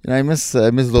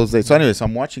I miss those days. So anyway, so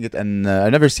I'm watching it and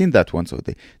I've never seen that one. So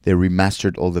they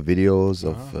remastered all the videos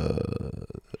of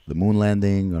the moon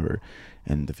landing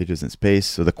and the videos in space.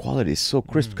 So the quality is so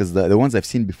crisp because the ones I've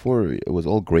seen before, it was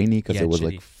all grainy because Yeah, it was shitty.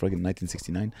 like friggin'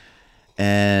 1969.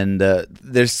 And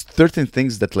there's certain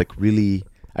things that like really,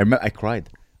 I cried.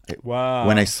 Wow.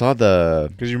 When I saw the,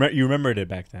 Because you remembered it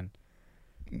back then.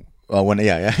 I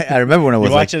remember when I was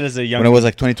You like, watched it as a young. when I was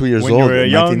like 22 years when old. you were a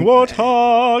young 19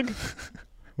 warthog.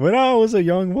 When I was a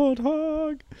young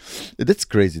warthog. That's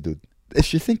crazy, dude.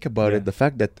 If you think about Yeah. it, the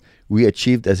fact that we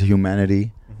achieved as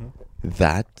humanity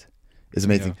that is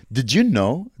amazing. Yeah. Did you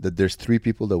know that there's 3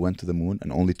 people that went to the moon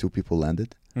and only 2 people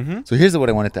landed? Mm-hmm. So here's what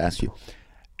I wanted to ask you.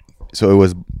 So it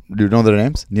was, do you know their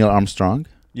names? Neil Armstrong,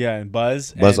 Yeah, and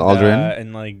Buzz Buzz and, Aldrin.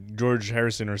 and like George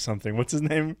Harrison or something. What's his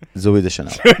name? Zoe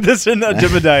Deschanel. This is not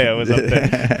Jebediah was up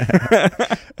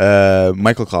there.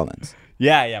 Michael Collins.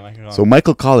 Yeah, Michael Collins. So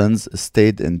Michael Collins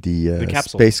stayed in the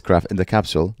capsule. spacecraft, in the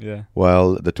capsule, yeah.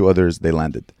 while the 2 others, they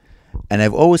landed. And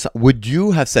I've always, would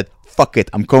you have said, fuck it,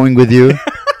 I'm going with you? Fuck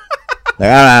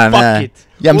it.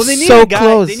 Yeah, I'm Well, they need so a guy.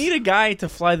 close. They need a guy to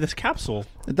fly this capsule.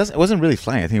 It wasn't really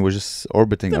flying. I think it was just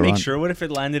orbiting To around. make sure. What if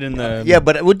it landed in the? Yeah,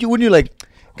 but wouldn't you like,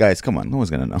 guys, come on, no one's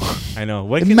gonna know. I know.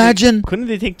 What Imagine- couldn't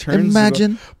they take turns? to go-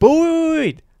 Imagine. But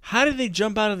wait. How did they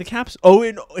jump out of the capsule? Oh,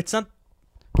 it's not.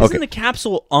 Isn't Okay. the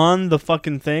capsule on the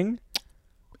fucking thing?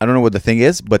 I don't know what the thing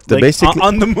is, but the Like, basically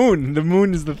on the moon. The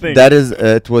moon is the thing. that is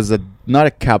it was not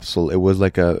a capsule. It was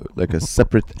like a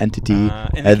separate entity.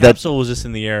 and the that capsule was just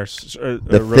in the air. the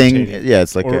thing, rotating. yeah,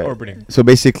 it's like Or a, orbiting. So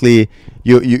basically,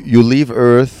 you leave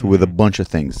Earth with a bunch of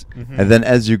things, and then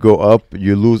as you go up,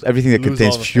 you lose everything that Lose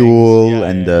contains all the fuel things. Yeah,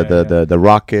 and yeah, the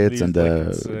rockets Leaves and like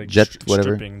the it's, jet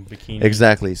whatever. stripping bikini.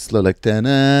 Exactly, slow like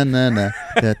ta-na-na-na,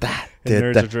 da-da, And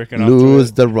nerds da-da, are jerking off to lose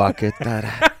it. the rocket,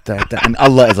 da-da, and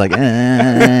Allah is like,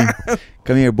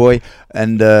 come here, boy.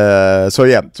 And so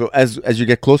as you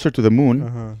get closer to the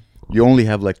moon, you only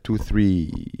have like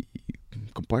 2-3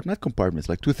 compartments,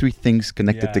 like 2-3 things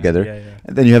connected together,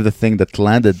 and then you have the thing that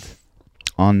landed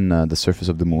on the surface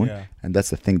of the moon, and that's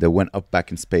the thing that went up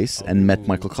back in space and met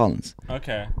Michael Collins.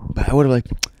 Okay. But I would have like,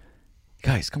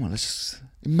 guys, come on, let's just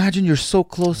imagine you're so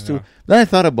close to. Then I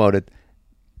thought about it.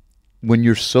 When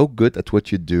you're so good at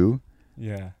what you do,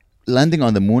 landing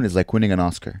on the moon is like winning an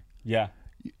Oscar. Yeah.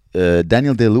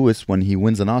 Daniel Day-Lewis, when he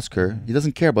wins an Oscar, he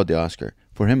doesn't care about the Oscar.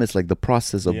 For him, it's like the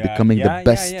process of becoming the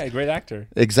best. Yeah, great actor.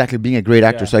 Exactly, being a great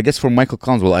actor. So I guess for Michael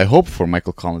Collins, well, I hope for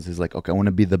Michael Collins, he's like, okay, I want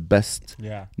to be the best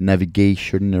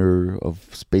navigationer of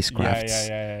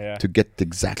spacecrafts to get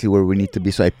exactly where we need to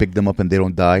be, so I pick them up and they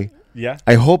don't die. Yeah.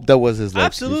 I hope that was his, like,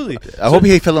 absolutely. I hope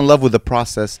he fell in love with the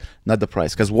process, not the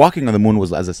price. Because walking on the moon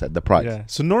was, as I said, the prize. Yeah.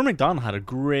 So Norm Macdonald had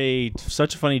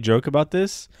such a funny joke about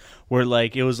this, where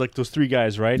like it was like those 3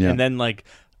 guys, right? Yeah. And then like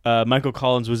Michael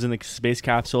Collins was in the space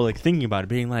capsule, like thinking about it,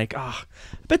 being like, I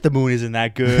bet the moon isn't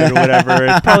that good or whatever.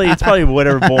 it's probably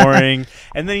whatever, boring.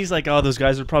 And then he's like, those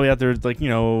guys are probably out there like,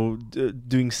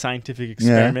 doing scientific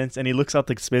experiments. And he looks out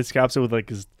the space capsule with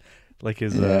his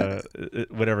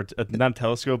whatever, not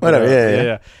telescope, but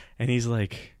whatever, and he's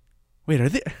like, wait, are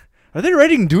they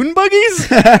riding dune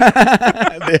buggies?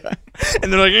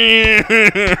 And they're like,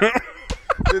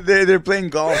 they're playing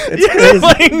golf. They're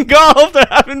playing golf. They're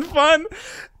having fun.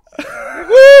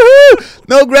 Woo-hoo!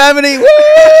 No gravity. Woo!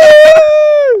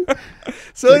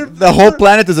 So the whole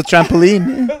planet is a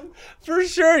trampoline. For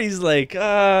sure, he's like,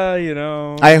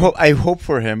 I hope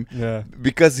for him,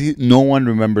 because no one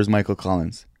remembers Michael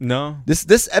Collins. No,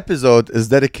 this episode is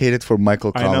dedicated for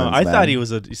Michael Collins. I know. I thought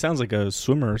he sounds like a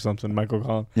swimmer or something, Michael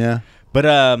Collins. Yeah, but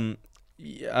I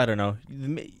don't know.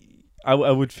 I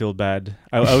would feel bad.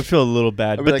 I would feel a little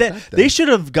bad. But like they should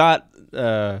have got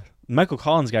Michael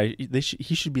Collins guy.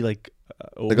 He should be like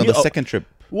on the second trip.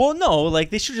 Well, no, like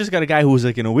they should just got a guy who was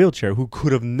like in a wheelchair who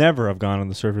could have never have gone on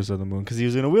the surface of the moon because he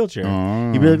was in a wheelchair.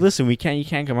 He'd be like, "Listen, you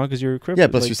can't come out because you're crippled." Yeah,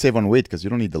 plus you save on weight because you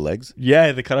don't need the legs.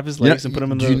 Yeah, they cut off his legs and put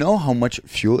him in the. Do you know how much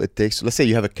fuel it takes? Let's say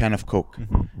you have a can of Coke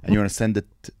and you want to send it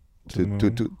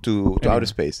to outer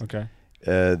space. Okay.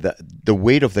 The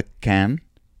weight of the can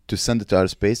to send it to outer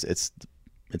space, it's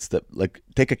the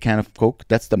take a can of Coke.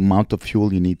 That's the amount of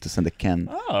fuel you need to send a can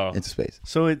into space.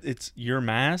 So it's your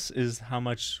mass is how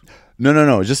much?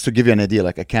 No. Just to give you an idea,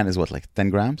 like a can is what, like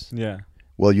 10 grams? Yeah.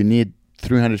 Well, you need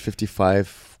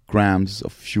 355 grams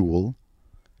of fuel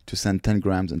to send 10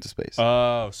 grams into space.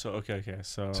 Oh, so okay.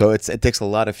 So it takes a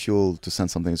lot of fuel to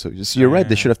send something. So you're right.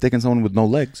 They should have taken someone with no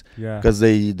legs. Yeah. Because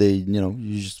they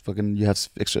you just fucking you have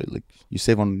extra you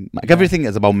save on everything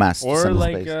is about mass. Or to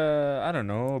like space. I don't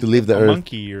know, to leave the a Earth.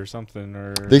 monkey or something.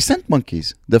 Or they sent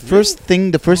monkeys. The first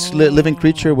living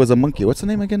creature was a monkey. What's the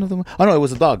name again of the? Oh no, it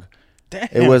was a dog. Damn.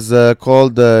 It was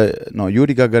called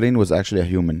Yuri Gagarin was actually a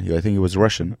human. I think he was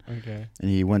Russian. Okay. And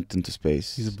he went into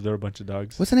space. There were a bunch of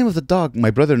dogs. What's the name of the dog? My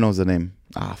brother knows the name.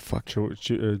 Fuck.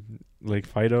 Like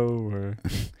Fido or?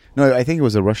 No, I think it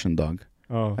was a Russian dog.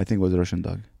 Oh. I think it was a Russian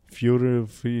dog.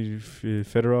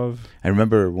 Fedorov. I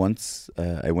remember once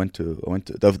I went to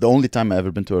the only time I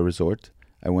ever been to a resort.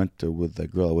 I went with a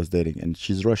girl I was dating, and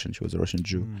she's Russian. She was a Russian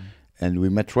Jew. And we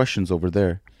met Russians over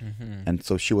there. And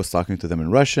so she was talking to them in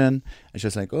Russian. And she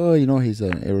was like, he's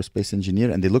an aerospace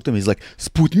engineer. And they looked at me. He's like,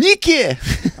 Sputniki!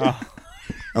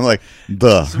 I'm like,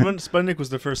 duh. Sputnik was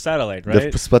the first satellite,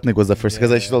 right? Sputnik was the first.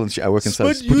 Because I told her I work in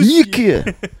Sputniki!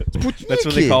 Sputniki! That's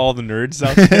what they call all the nerds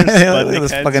out there.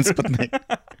 Sputnik fucking Sputnik.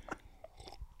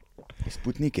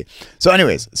 Sputniki. So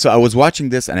anyways, I was watching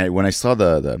this. And when I saw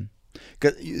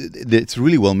cause it's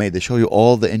really well made. They show you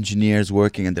all the engineers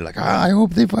working, and they're like, I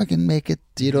hope they fucking make it,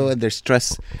 and they're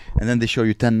stressed. And then they show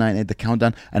you 10, 9, 8, the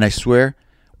countdown. And I swear,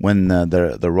 when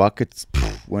the rockets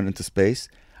went into space,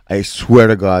 I swear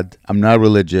to God, I'm not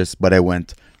religious, but I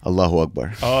went, Allahu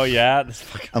Akbar. Oh, yeah?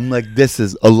 I'm like, this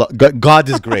is Allah. God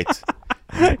is great.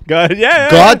 God,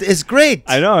 yeah. God is great.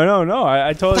 I know.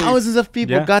 I totally. Thousands of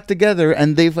people got together,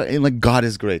 and God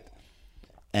is great.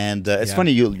 And it's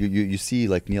funny, you see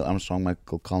like Neil Armstrong,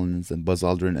 Michael Collins, and Buzz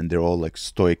Aldrin, and they're all like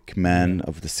stoic men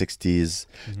of the 60s.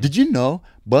 Did you know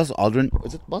Buzz Aldrin,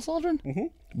 was it Buzz Aldrin?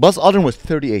 Buzz Aldrin was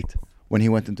 38 when he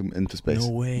went into space.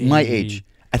 No way. My age.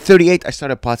 At 38, I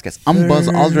started a podcast. I'm Buzz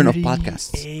Aldrin of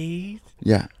podcasts. 38?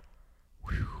 Yeah.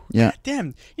 Yeah.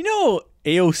 Damn.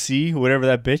 AOC, whatever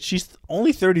that bitch, she's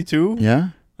only 32.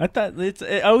 Yeah. I thought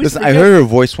Listen, I heard her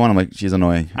voice once. I'm like, she's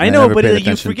anning. I know, but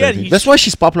you forget. That's why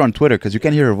she's popular on Twitter, because you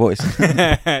can't hear her voice.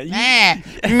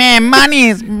 Man,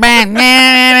 money's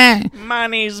bad.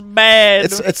 Money's bad.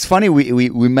 It's funny.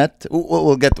 We met.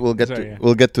 We'll get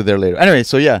to there later. Anyway,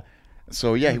 so yeah,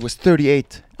 So yeah, he was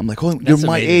 38. I'm like, oh, you're That's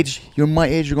my amazing. age. You're my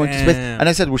age. You're going to space. Damn. And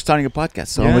I said, we're starting a podcast.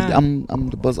 So I'm like, Yeah. I'm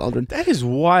the Buzz Aldrin. That is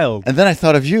wild. And then I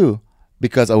thought of you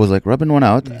because I was like rubbing one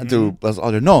out Mm-hmm. to Buzz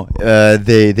Aldrin. No,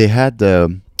 they had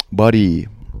body,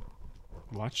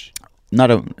 Watch. not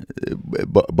a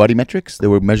body metrics. They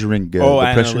were measuring the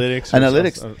pressure. analytics.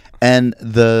 Analytics. And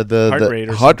the Heart rate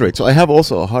or heart something. rate. So I have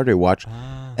also a heart rate watch.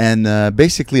 And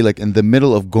basically, like in the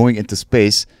middle of going into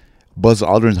space, Buzz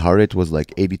Aldrin's heart rate was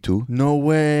like 82. No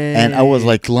way. And I was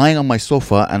like lying on my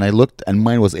sofa, and I looked, and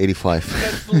mine was 85.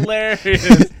 That's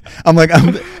hilarious. I'm like,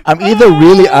 I'm either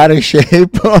really out of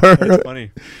shape or That's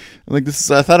funny. like this.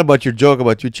 I thought about your joke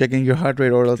about you checking your heart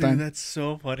rate all the Dude, time. that's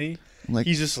so funny. I'm like,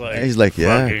 He's just like,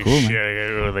 yeah, fucking cool, man. shit, I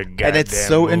gotta go to the And goddamn it's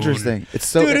so moon. interesting. It's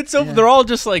so Dude, it's so yeah. they're all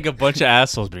just like a bunch of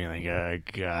assholes being like, oh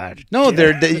god. No,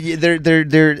 damn."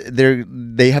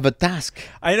 they have a task.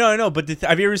 I know, but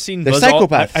have you ever seen They're Buzz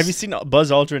psychopaths. Have you seen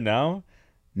Buzz Aldrin now?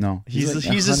 No, He's like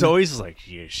he's just 100. always like,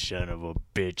 you son of a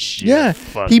bitch. you Yeah,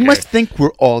 fucker." he must think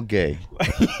we're all gay.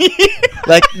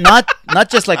 Like not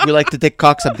just like we like to take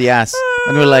cocks up the ass,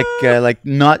 and we're like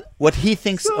not what he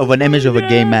thinks of an image of a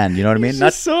gay man. You know what I mean? He's Not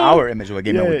just so- our image of a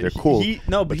gay man. They're cool.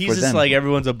 But but he's for just them. like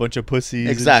everyone's a bunch of pussies.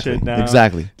 Exactly, And shit now.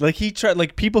 exactly. Like he tried.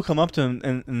 Like people come up to him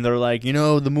and they're like,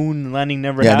 the moon landing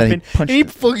never Yeah, then he happened. punched And he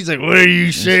them. he's like, what do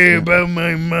you say Yeah. about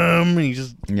my mom? And he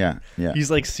just Yeah, yeah. he's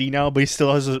like senile, but he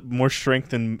still has more strength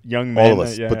than young men. All of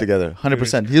us Yeah. put together,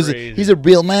 100%. Dude, it's He's a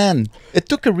real man. It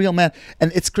took a real man,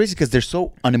 and it's crazy because they're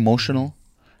so unemotional.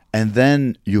 And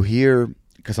then you hear,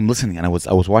 because I'm listening, and I was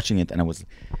watching it, and I was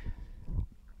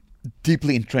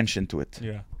deeply entrenched into it.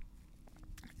 Yeah.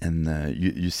 And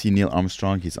you see Neil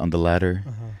Armstrong. He's on the ladder.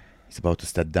 He's about to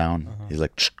step down. He's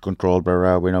like, control, blah,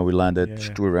 blah, we know we landed.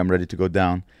 Yeah. I'm ready to go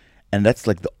down. And that's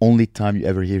like the only time you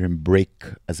ever hear him break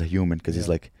as a human, because he's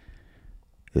like,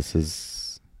 this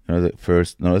is the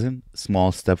first,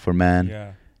 small step for man,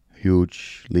 Yeah.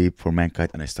 huge leap for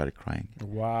mankind. And I started crying.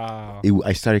 Wow.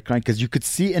 I started crying because you could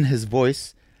see in his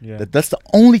voice Yeah. that's the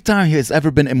only time he has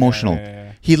ever been emotional.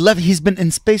 Yeah. He's been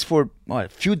in space for a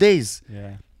few days.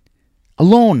 Yeah.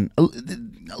 Alone,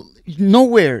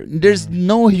 nowhere. There's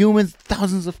no humans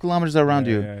thousands of kilometers around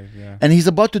you, Yeah. and he's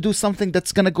about to do something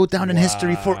that's gonna go down in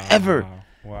history forever.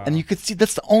 Wow. And you could see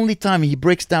that's the only time he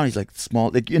breaks down. He's like small,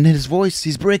 like in his voice,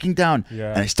 he's breaking down. Yeah.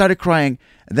 And I started crying,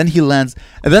 and then he lands,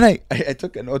 and then I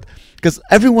took a note because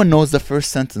everyone knows the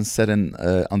first sentence said in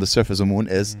on the surface of the moon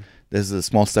is there's a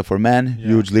small step for man,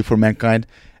 huge leap for mankind,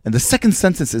 and the second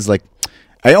sentence is like,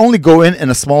 I only go in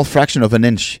a small fraction of an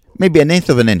inch, maybe an eighth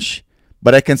of an inch,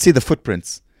 but I can see the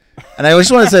footprints. And I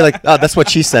just want to say, like, oh, that's what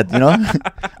she said,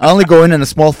 I only go in a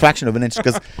small fraction of an inch,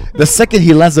 because the second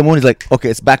he lands the moon, he's like, okay,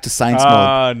 it's back to science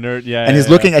mode. Nerd. Yeah. And he's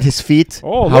looking at his feet.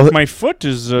 Oh, how- look, my foot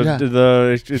is Yeah.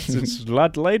 it's a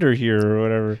lot lighter here or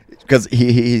whatever. because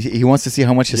he wants to see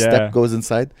how much his Yeah. step goes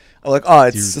inside. I'm like, oh,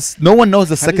 it's Dude. just, no one knows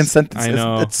the How second does- sentence. I It's-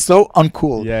 know. It's so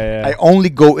uncool. Yeah. I only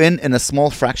go in a small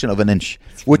fraction of an inch,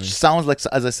 which funny. sounds like,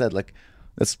 as I said, like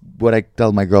that's what I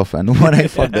tell my girlfriend when I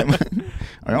fuck them.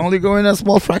 I only go in a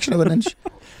small fraction of an inch.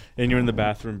 And you're in the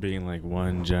bathroom being like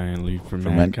one giant leap for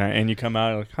man- mankind, and you come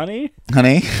out like, honey.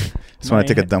 Honey, just want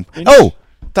to take a dump. inch. Oh,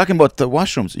 talking about the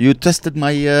washrooms, you tested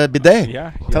my bidet.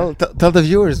 Yeah. Tell the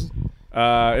viewers.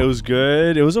 It was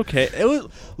good. It was okay. It was.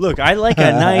 Look, I like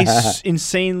a nice,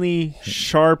 insanely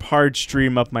sharp, hard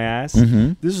stream up my ass.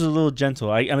 Mhm. This is a little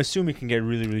gentle. I'm assuming it can get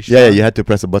really, really strong. Yeah, you had to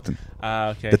press a button.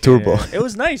 Okay. The turbo. yeah. It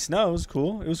was nice. No, it was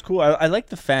cool. It was cool. I like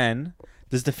the fan.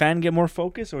 Does the fan get more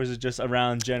focus, or is it just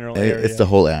around general area? It's the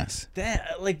whole ass.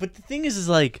 But the thing is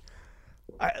like,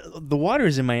 the water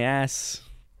is in my ass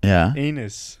Yeah,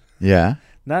 anus, yeah.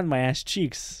 not in my ass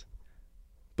cheeks.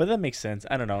 But that makes sense.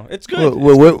 I don't know. It's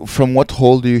good. From what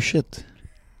hole do you shit?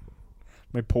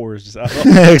 My pores just out.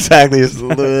 Exactly.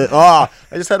 I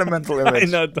just had a mental image. I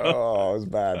know, dog. Oh, it was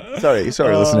bad.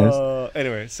 Sorry, listeners.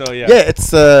 Anyway, so yeah. Yeah,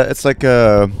 it's like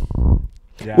Yeah.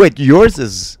 Wait, yours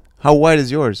is how wide is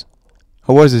yours?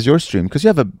 How wide is your stream? Because you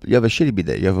have a shitty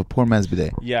bidet. You have a poor man's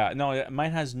bidet. Yeah. No,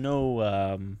 mine has no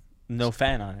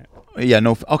fan on it. Yeah,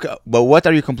 no. Okay, but what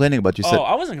are you complaining about? You said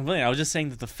I wasn't complaining. I was just saying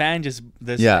that the fan just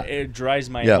Yeah. it dries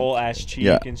my Yeah. whole ass cheek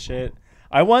Yeah. and shit.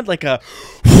 I want like a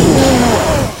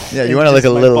yeah. You it want to like a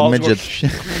just- my little balls go-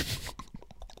 midget.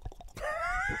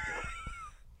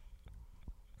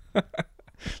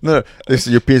 No, this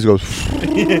is your piece goes.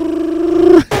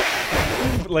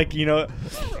 like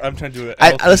I'm trying to do it.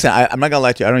 Listen. I'm not gonna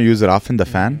lie to you. I don't use it often. The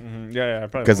fan. Yeah,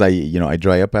 probably. because I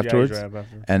dry up Yeah, you afterwards, dry up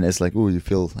after. and it's like, ooh, you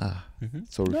feel so No,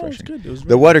 it's refreshing. good. It was The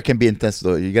really water can be intense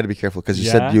though. You got to be careful because you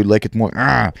Yeah? said you like it more. good.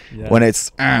 Yeah. When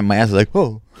it's my ass is like,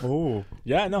 oh. Oh,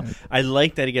 yeah, no. I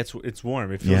like that it's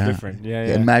warm. It feels Yeah. different. Yeah.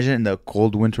 Imagine in the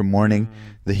cold winter morning,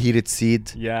 the heated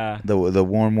seat, Yeah. the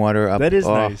warm water up. That is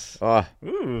oh, nice. Oh,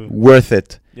 Ooh. worth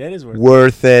it. Yeah, it is worth it.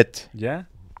 Worth it. Yeah.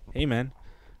 Hey, man.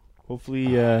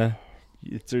 Hopefully,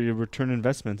 it's a return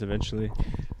investment eventually.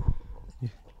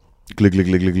 Glug, glug,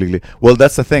 glug, glug, glug, glug. Well,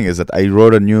 that's the thing is that I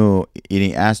wrote a new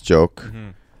eating ass joke,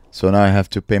 so now I have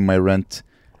to pay my rent.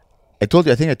 I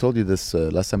think I told you this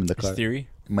last time in the It's car. theory.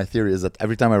 My theory is that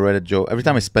every time I write a joke, every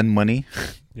time I spend money,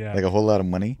 Yeah. like a whole lot of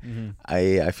money,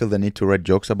 I feel the need to write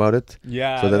jokes about it,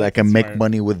 Yeah. so that I can that's make smart.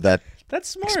 money with that That's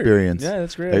smart. experience. Yeah,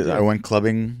 that's great. Like, idea. I went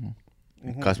clubbing.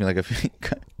 It Mhm. cost me like a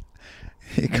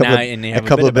And couple, now- of, and you a have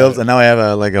couple bit of bills, about and now I have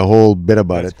a whole bit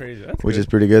about That's it, crazy. That's which good. is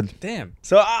pretty good. Damn.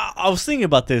 So I was thinking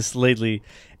about this lately,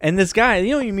 and this guy,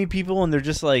 you meet people and they're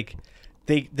just like,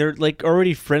 they're like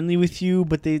already friendly with you,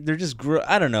 but they're just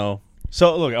I don't know.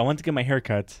 So look, I went to get my hair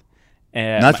cut,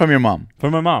 and Not from your mom.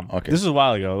 from my mom. Okay. This was a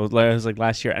while ago. It was like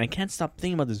last year, and I can't stop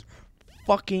thinking about this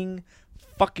fucking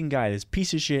guy, this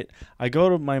piece of shit. I go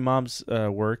to my mom's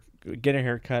work, get a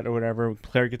haircut or whatever.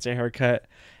 Claire gets a haircut,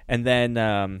 and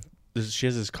then she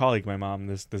has this colleague, my mom,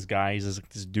 this guy. He's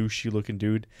this douchey looking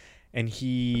dude, and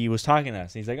he was talking to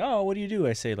us. And he's like, "Oh, what do you do?"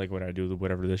 I say, "Like what I do,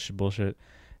 whatever this bullshit."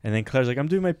 And then Claire's like, "I'm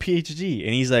doing my PhD,"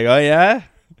 and he's like, "Oh yeah,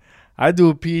 I do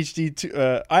a PhD too.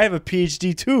 I have a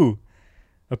PhD too,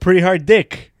 a pretty hard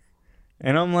dick."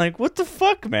 And I'm like, "What the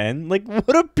fuck, man? Like,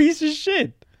 what a piece of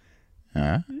shit."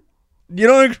 Huh? You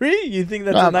don't agree? You think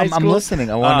that's No, a nice I'm cool- listening.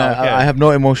 I wanna. okay. I have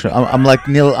no emotion. I'm like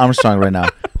Neil Armstrong right now.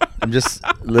 I'm just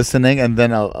listening, and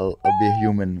then I'll be a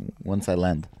human once I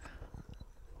land.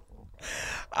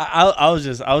 I was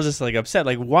just like upset.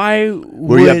 Like, why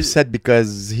Were you upset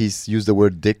because he's used the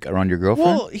word dick around your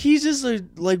girlfriend? Well, he's just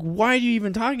like, why are you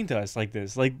even talking to us like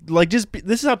this? Like just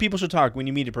this is how people should talk when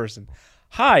you meet a person.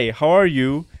 Hi, how are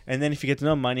you? And then if you get to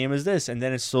know, my name is this, and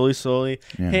then it's slowly,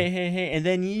 Yeah. hey, and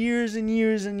then years and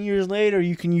years and years later,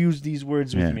 you can use these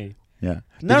words Yeah. with me. Yeah.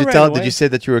 Not Did you right tell? away. Did you say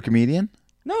that you were a comedian?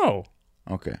 No.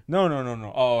 Okay. No.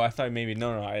 Oh, I thought maybe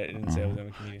no. I didn't say I was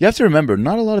a comedian. You have to remember,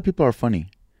 not a lot of people are funny.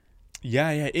 Yeah.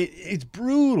 It's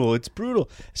brutal. It's brutal,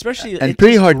 especially. And it's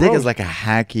Pretty just Hard Dick gross. is like a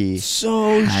hacky.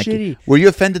 so shitty. Were you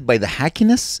offended by the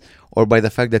hackiness or by the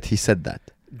fact that he said that?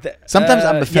 Sometimes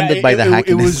I'm offended by the It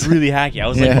hackiness. was really hacky. I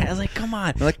was Yeah. like, come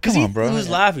on. I'm like, 'Cause come on, bro. He was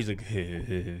laughing. He's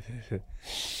like,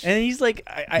 and he's like,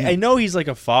 I know he's like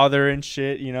a father and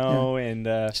shit, and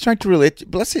Just trying to relate.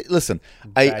 But listen.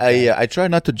 Bad guy. I try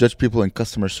not to judge people in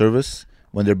customer service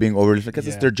when they're being overly because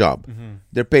it's Yeah. their job. Mhm.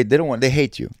 They're paid. They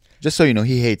hate you. Just so you know,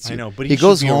 he hates I you. know, but he he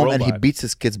goes should be a home and he robot. beats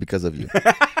his kids because of you.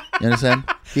 You understand?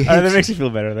 He that hates makes you. you feel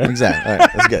better. Then Exactly. All right,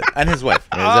 that's good. And his wife.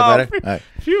 Yeah, is that Oh, better? All right.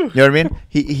 Phew. You know what I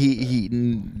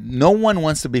mean? No one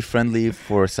wants to be friendly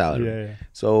for a salary. Yeah.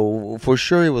 So for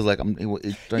sure, he was like,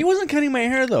 He wasn't cutting my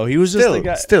hair though. He was just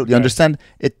still, like, you understand?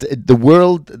 The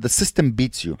world, the system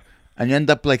beats you, and you end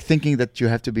up like thinking that you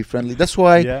have to be friendly. That's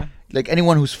why, Yeah. like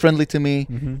anyone who's friendly to me,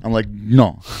 Mhm. I'm like,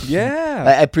 no. Yeah.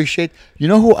 I appreciate. You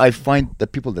know who I find the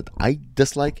people that I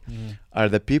dislike Mhm. are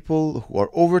the people who are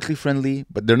overtly friendly,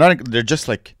 but they're not. They're just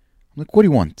like, I'm like, what do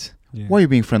you want? Yeah. Why are you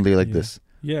being friendly like Yeah. this?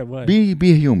 Yeah. What?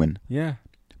 Be a human. Yeah.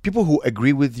 People who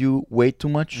agree with you way too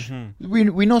much.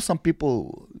 Mhm. We know some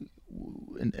people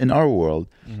in our world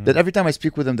Mhm. that every time I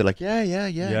speak with them, they're like, yeah.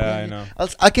 I know.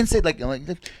 I can say like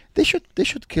they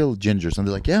should kill gingers, and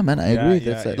they're like, yeah, man, I Yeah, agree.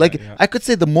 yeah, That's yeah, like yeah. I could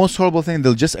say the most horrible thing,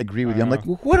 they'll just agree with you. I'm like,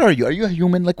 what are you? Are you a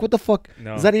human? Like, what the fuck?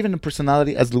 No. Is that even a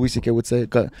personality? As Louis C.K. would say,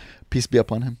 God, peace be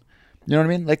upon him. You know what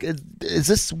I mean? Like, is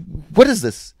this? What is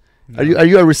this? No. Are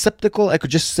you a receptacle? I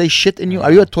could just say shit in you.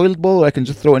 Are you a toilet bowl? Or I can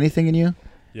just throw anything in you?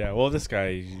 Yeah. Well, this guy,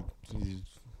 he's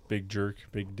big jerk,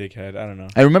 big dickhead. I don't know.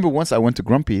 I remember once I went to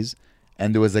Grumpy's,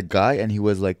 and there was a guy, and he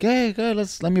was like, "Hey, guy,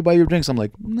 let me buy your drinks." I'm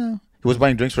like, "No." He was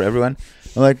buying drinks for everyone.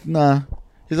 I'm like, "Nah."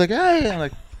 He's like, "Hey," I'm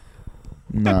like,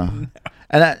 "Nah."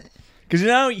 And Because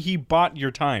now he bought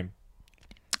your time.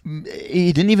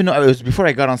 he didn't even know. It was before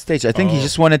I got on stage. I think he Oh.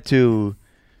 just wanted to,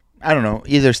 I don't know,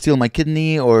 either steal my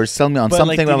kidney or sell me on But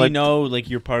something. like, did I'm he like, know like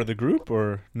you're part of the group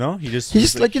or no? He just he's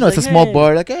just like, it's a small "Hey."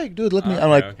 bar. Like, "Hey, dude, let me." I'm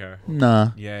like, okay.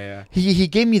 "Nah." Yeah. He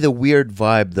gave me the weird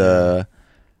vibe.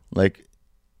 Like,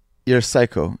 you're a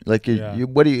psycho. Like Yeah.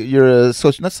 you're a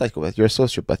not psychopath. You're a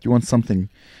sociopath. You want something.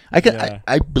 Yeah.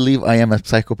 I believe I am a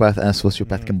psychopath and a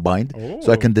sociopath Mhm. combined,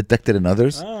 so I can detect it in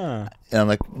others. Ah. And I'm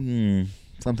like,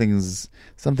 something's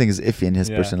iffy in his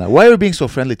Yeah. personality. Why are you being so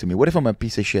friendly to me? What if I'm a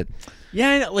piece of shit? Yeah,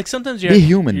 I know, like sometimes Be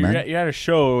human, you're, man. You're at a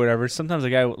show or whatever. Sometimes a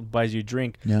guy buys you a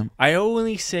drink. Yeah. I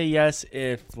only say yes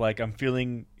if like I'm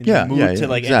feeling in Yeah, the mood yeah, to yeah,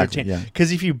 like exactly, entertain. yeah.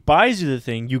 Because if he buys you the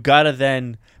thing, you gotta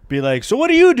then be like, so what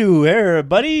do you do here,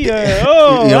 buddy?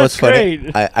 Oh, You know that's what's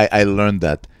great. funny? I learned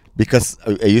that because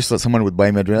I used to, someone would buy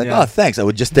me a drink like, Yeah. oh thanks, I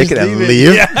would just take Just it and leave it.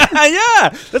 leave. Yeah, yeah,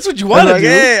 that's what you And want I'm to like, do.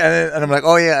 hey, and I'm like,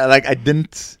 oh yeah, like I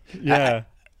didn't. Yeah,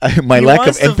 My He lack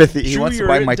wants of to empathy. He chew wants to your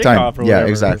buy my dick time. off or Yeah, whatever.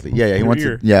 exactly. Yeah, he Your wants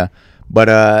ear. to. Yeah, but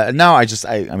now I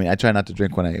mean I try not to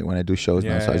drink when I do shows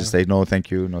now. So I Yeah. just say no,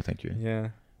 thank you, no, thank you. yeah.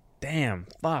 Damn,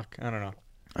 fuck. I don't know.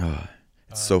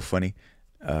 It's so funny.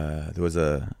 There's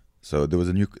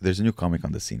a new comic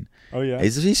on the scene. Oh yeah.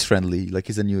 He's friendly, like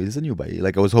he's a new guy.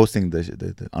 Like I was hosting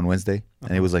the on Wednesday,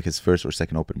 and it was like his first or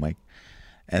second open mic.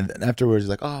 And then afterwards, he's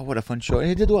like, oh, what a fun show. And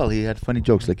he did well. He had funny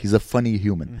jokes. Like he's a funny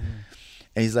human. Mm-hmm.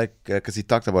 And he's like, because he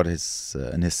talked about his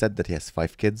in his set that he has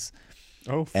 5 kids.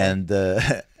 Oh. Fuck. And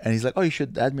and he's like, oh, you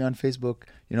should add me on Facebook.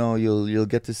 You know, you'll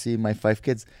get to see my 5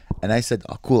 kids. And I said,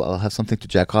 oh, cool. I'll have something to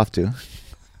jack off to.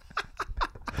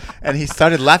 And he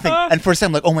started laughing. And for a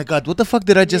second, I'm like, oh my god, what the fuck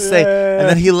did I just say? And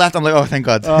then he laughed. I'm like, oh, thank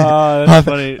God. Oh, that's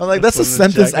funny. I'm like, that's a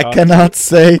funny to sentence jack I off. cannot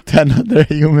say to another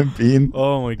human being.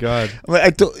 Oh my god. I'm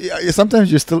like,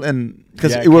 sometimes you're still in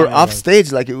because Yeah, we were kinda off like-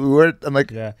 stage. Like we were. I'm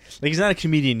like, Yeah, like he's not a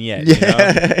comedian yet. Yeah.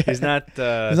 You know? He's not.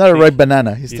 he's not a ripe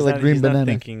banana. He's still a green he's banana. not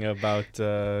thinking about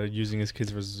using his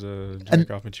kids as And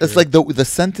jack off material. It's like the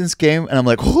sentence came, and I'm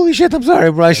like, holy shit, I'm sorry,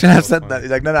 bro. I shouldn't have so said that. funny.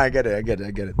 He's like, no, I get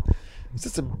it. It's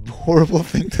just a horrible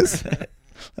thing to say.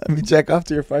 Let me jack off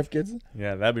to your 5 kids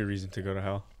yeah, that'd be a reason to go to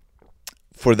hell.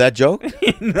 for that joke.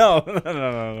 no.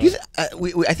 Do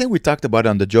you I think we talked about it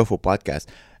on the Jofo podcast.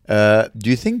 Do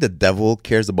you think the devil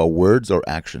cares about words or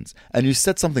actions? And you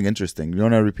said something interesting. You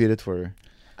want to repeat it for?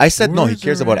 I said no. He Words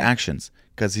cares or about actions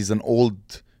because he's an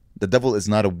old. The devil is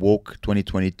not a woke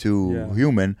 2022 Yeah.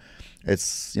 human.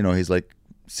 It's he's like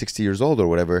 60 years old or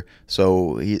whatever.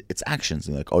 So it's actions.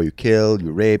 Like, oh, you kill,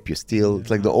 you rape, you steal. It's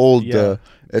like the old. Yeah.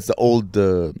 It's the old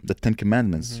the 10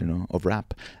 Commandments, of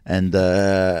rap. And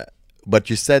but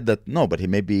you said that no, but he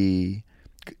maybe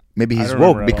I he's don't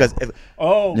woke remember at because all. if,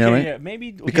 Oh, You know what I okay, mean? yeah, maybe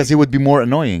okay. because he would be more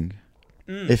annoying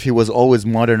if he was always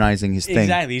modernizing his thing.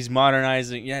 Exactly, he's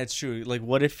modernizing. Yeah, it's true. Like,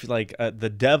 what if like the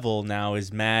devil now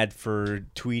is mad for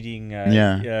tweeting,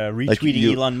 retweeting Like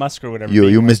you- Elon Musk or whatever? You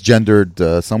being like-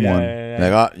 misgendered someone. Yeah, yeah,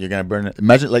 Like, oh, you're gonna burn it.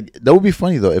 Imagine like that would be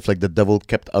funny though if like the devil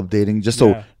kept updating just so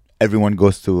Yeah. everyone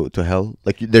goes to hell.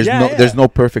 Like there's Yeah, no yeah. there's no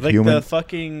perfect like human. the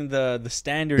fucking the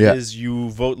standard Yeah. is you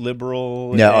vote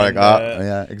liberal. Yeah, or and, like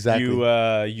yeah, exactly.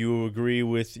 you agree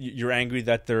with you're angry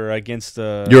that they're against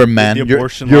the You're a man. the You're,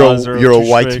 abortion you're laws a, are you're a too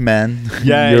white strict. man.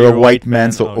 Yeah, you're a white man.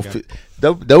 man. So Oh, okay.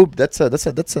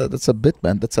 that's a bit,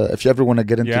 man. If you ever want to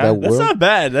get into Yeah, that that's world, not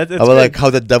bad. That's I would good. like how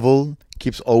the devil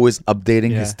keeps always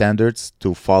updating Yeah. his standards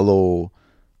to follow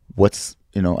what's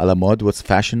a la mode, what's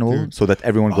fashionable, Dude. so that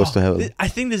everyone goes to hell. I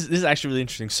think this is actually really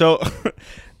interesting. So,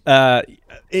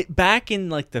 back in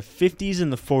like the 50s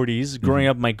and the 40s, growing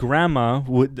up, my grandma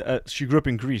she grew up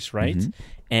in Greece, right? Mhm.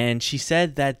 And she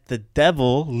said that the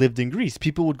devil lived in Greece.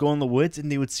 People would go in the woods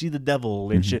and they would see the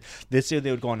devil and shit. They say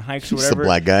they would go on hikes or Just a whatever.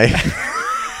 black guy.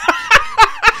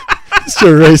 It's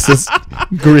your racist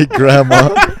Greek grandma.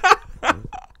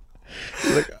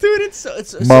 Dude,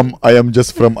 it's Mom, I am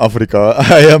just from Africa.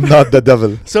 I am not the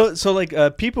devil. So like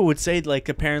people would say like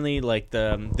apparently like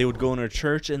they would go in a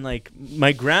church and like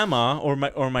my grandma or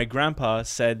my grandpa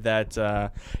said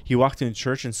that he walked into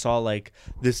church and saw like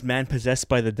this man possessed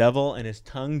by the devil and his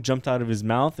tongue jumped out of his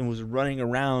mouth and was running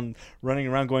around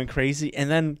going crazy. And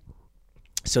then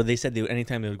so they said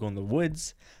anytime they would go in the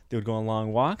woods, they would go on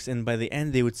long walks, and by the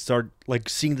end they would start like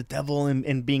seeing the devil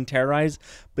and being terrorized.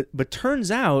 But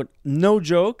turns out, no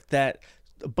joke, that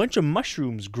a bunch of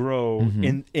mushrooms grow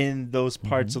in those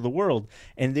parts of the world,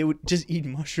 and they would just eat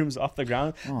mushrooms off the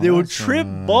ground. They would trip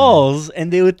balls,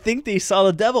 and they would think they saw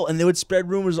the devil, and they would spread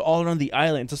rumors all around the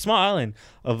island. It's a small island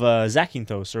of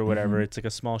Zakynthos or whatever. It's like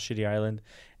a small shitty island,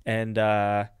 and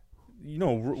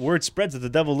word spreads that the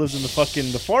devil lives in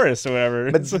the forest or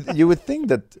whatever. But you would think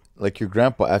that, like, your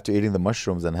grandpa, after eating the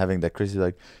mushrooms and having that crazy,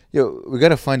 like, yo, we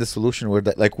gotta find a solution where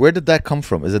where did that come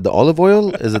from? Is it the olive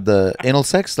oil? Is it the anal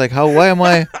sex? Like, why am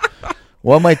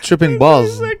I tripping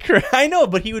balls? I know,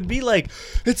 but he would be like,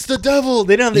 "It's the devil."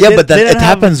 They don't. Yeah, but then it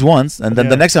happens once, and then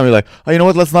the Yeah. next time you're like, oh, you know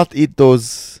what? Let's not eat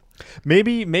those.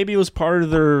 Maybe it was part of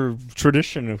their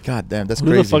tradition. Of, God damn, that's who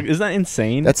the crazy. fuck isn't that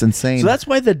insane? That's insane. So that's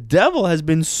why the devil has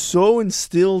been so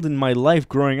instilled in my life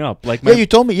growing up. Like, yeah, you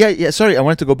told me. Yeah. Sorry, I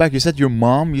wanted to go back. You said your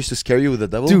mom used to scare you with the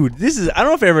devil. dude, this is. I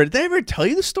don't know if did I ever tell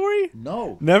you the story?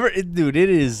 No. Never, dude. It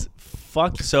is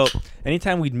fucked. So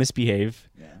anytime we'd misbehave,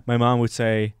 my mom would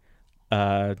say,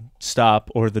 "Stop,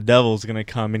 or the devil's gonna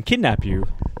come and kidnap you."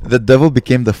 The devil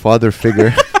became the father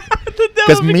figure.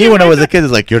 Because me, when I was a kid,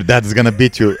 it's like your dad's gonna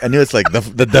beat you, and it's like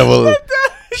the devil.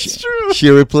 It's true. She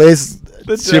replaced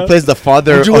the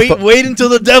father. Would you wait until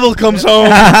the devil comes home?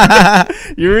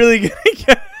 You're really gonna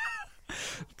get.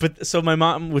 But so my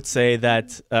mom would say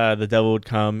that the devil would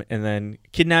come and then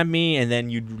kidnap me, and then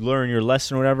you'd learn your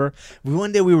lesson or whatever.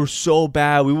 One day we were so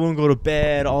bad, we wouldn't go to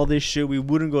bed. All this shit, we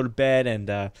wouldn't go to bed. And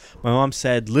my mom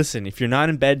said, "Listen, if you're not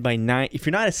in bed by 9, if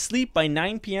you're not asleep by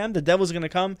 9 p.m., the devil's gonna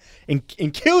come and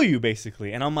kill you,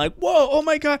 basically." And I'm like, "Whoa, oh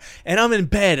my god!" And I'm in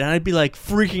bed, and I'd be like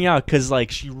freaking out because like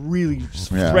she really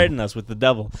threatened us with the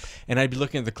devil. And I'd be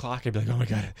looking at the clock. I'd be like, "Oh my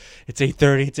god, it's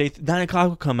 8:30. It's 9 o'clock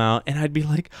will come out," and I'd be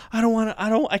like,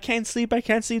 I can't sleep.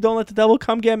 Don't let the devil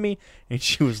come get me." And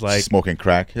she was like, smoking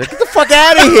crack. You're like, get the fuck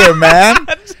out of here, man.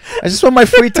 I just want my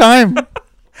free time.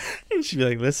 and she'd be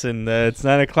like, "Listen, it's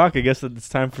 9 o'clock. I guess that it's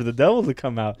time for the devil to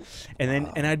come out." And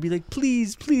then, and I'd be like,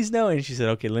 "Please, please, no." And she said,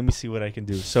 "Okay, let me see what I can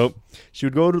do." So she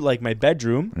would go to like my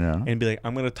bedroom and be like,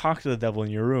 "I'm going to talk to the devil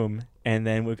in your room. And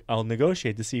then I'll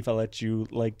negotiate to see if I'll let you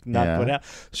like not put out."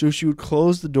 So she would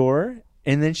close the door.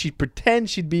 And then she'd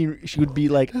pretend she would be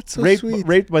like so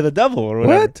raped by the devil or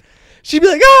whatever. What? She'd be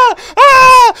like,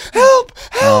 help.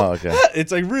 Oh, okay.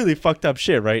 It's like really fucked up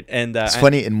shit, right? And it's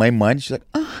funny, in my mind, she's like,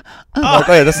 like, oh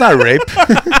yeah, that's not rape.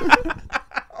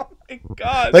 oh my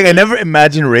god! Like I never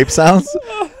imagine rape sounds.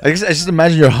 I just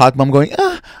imagine your hot mom going, in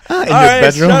your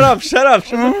bedroom. Shut up!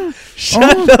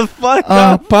 Shut the fuck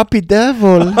up! Puppy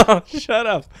devil. Oh, shut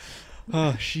up!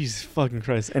 Oh, she's fucking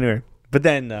Christ. Anyway. But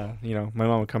then, my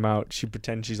mom would come out. She'd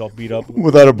pretend she's all beat up.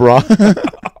 Without a bra.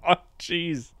 Oh,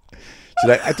 jeez. She's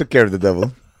like, I took care of the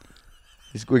devil.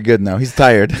 We're good now. He's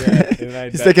tired. Yeah,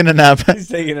 He's taking a nap. He's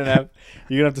taking a nap.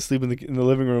 You're going to have to sleep in the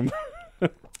living room.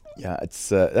 Yeah, it's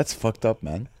that's fucked up,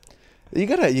 man. You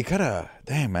gotta,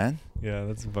 damn, man. Yeah,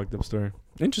 that's a fucked up story.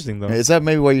 Interesting, though. Is that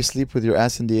maybe why you sleep with your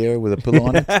ass in the air with a pillow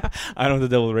on it? I don't want the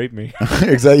devil to rape me.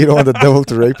 Exactly. You don't want the devil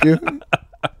to rape you?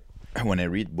 When I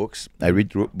read books, I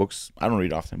don't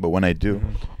read often, but when I do,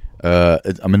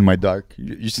 I'm in my dark.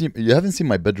 You haven't seen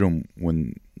my bedroom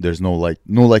when there's no light.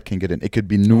 No light can get in. It could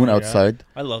be noon outside.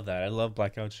 I love that. I love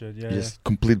blackout shit. Yeah, just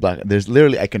complete black. There's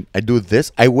literally I do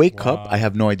this. I wake up. I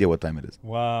have no idea what time it is.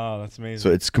 Wow, that's amazing. So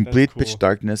it's complete pitch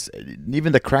darkness.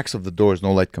 Even the cracks of the doors,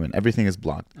 no light come in. Everything is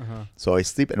blocked. So I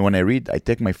sleep, and when I read, I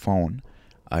take my phone.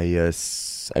 I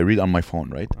read on my phone,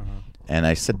 right? And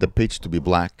I set the page to be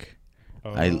black.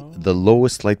 The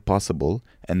lowest light possible,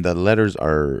 and the letters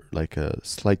are like a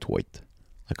slight white,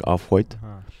 like off-white,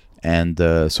 and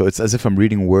so it's as if I'm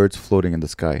reading words floating in the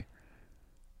sky.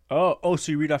 Oh,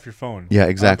 so you read off your phone? Yeah,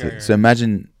 exactly. Okay. So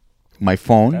imagine my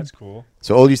phone. That's cool.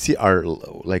 So all you see are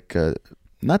like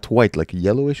not white, like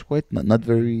yellowish white, not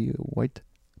very white,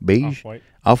 beige,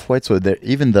 off-white. So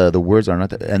even the words are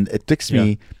not, and it takes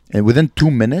me, and within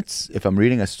 2 minutes, if I'm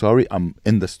reading a story, I'm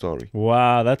in the story.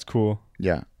 Wow, that's cool.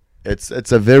 Yeah.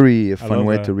 It's a very fun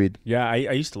way to read. Yeah,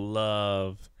 I used to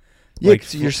love. Yeah,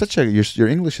 like, your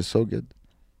English is so good.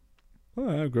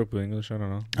 Well, I grew up with English. I don't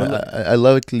know. I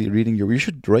love reading you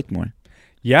should write more.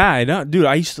 Yeah, I know, dude.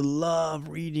 I used to love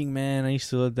reading, man. I used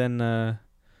to then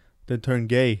turn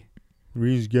gay.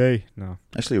 Reading's gay. No,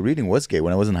 actually, reading was gay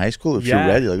when I was in high school. If you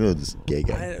read, you're like, oh, this gay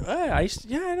guy. I used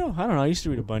to, I know. I don't know. I used to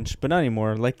read a bunch, but not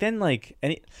anymore. Like then, like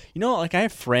like I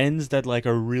have friends that like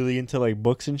are really into like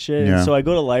books and shit. Yeah. And so I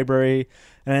go to the library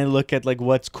and I look at like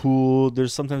what's cool.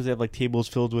 There's sometimes they have like tables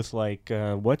filled with like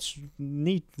what's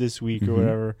neat this week or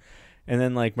whatever. And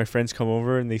then like my friends come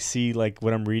over and they see like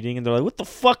what I'm reading and they're like, "What the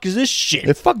fuck is this shit?"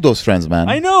 Hey, fuck those friends, man.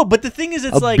 I know, but the thing is,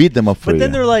 it's I'll beat them up for you. But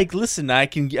then they're like, "Listen, I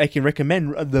can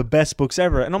recommend the best books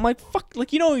ever," and I'm like, "Fuck!"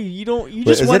 Like you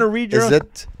just want to read your. Is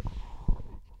it?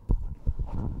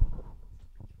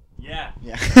 Yeah.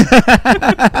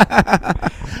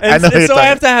 I know. So I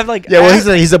have to have like. Yeah,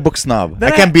 well, he's a book snob.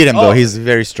 I can't beat him though. He's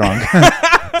very strong.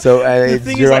 So the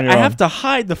thing is, like, I have to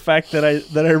hide the fact that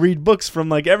I read books from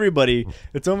like everybody.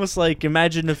 It's almost like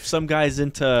imagine if some guy's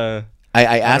into.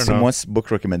 I asked him once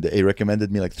book recommended. He recommended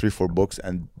me like 3-4 books,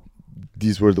 and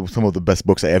these were some of the best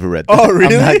books I ever read. Oh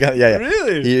really? Yeah.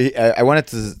 Really? I wanted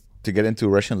to get into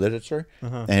Russian literature,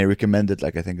 and he recommended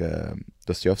like I think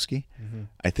Dostoevsky.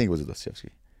 I think it was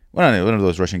Dostoevsky. One of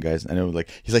those Russian guys, and it was like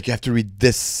he's like you have to read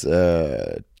this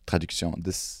traduction,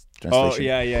 this translation.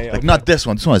 yeah. Like okay. not this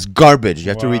one. This one is garbage. You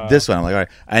have to read Wow. this one. I'm like, all right.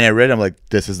 And I read it. I'm like,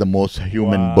 this is the most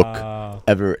human book Wow.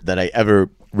 ever that I ever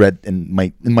read in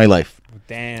my life.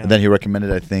 Damn. And then he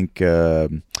recommended, I think,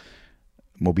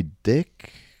 Moby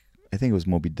Dick. I think it was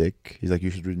Moby Dick. He's like, you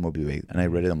should read Moby Dick. And I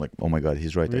read it. I'm like, oh my God,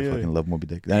 he's right. I Really? fucking love Moby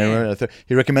Dick. Then I read it.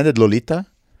 He recommended Lolita,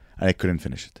 and I couldn't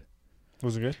finish it.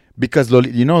 Was it good? Because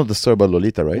you know the story about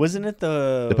Lolita, right? Wasn't it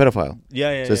the pedophile.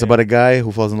 Yeah. So it's about a guy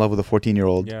who falls in love with a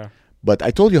 14-year-old. Yeah. But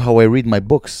I told you how I read my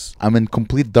books. I'm in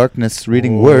complete darkness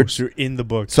reading Oh, words. So you're in the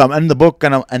book. So I'm in the book,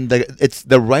 and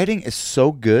the writing is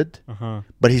so good. Uh-huh.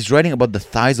 But he's writing about the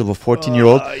thighs of a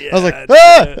 14-year-old. Oh, I was like,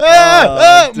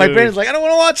 yeah, my dude. brain is like, I don't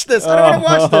want to watch this. I don't want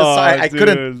to watch this. So I dude,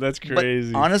 couldn't. That's But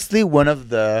crazy. honestly, one of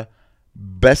the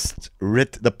best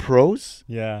the prose,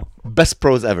 Yeah. best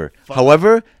prose ever.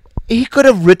 However, he could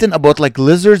have written about like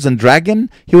lizards and dragon.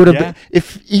 He would have Yeah. been,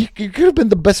 if he could have been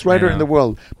the best writer in know. the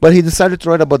world. But he decided to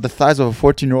write about the thighs of a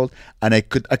 14-year-old, and I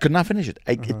could not finish it.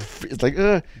 It's like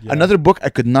Yeah. another book I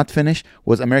could not finish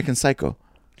was American Psycho.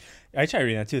 I tried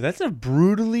reading that too. That's a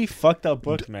brutally fucked up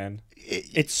book, man.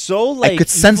 It's so like I could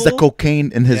sense the evil,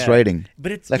 cocaine in his Yeah. writing.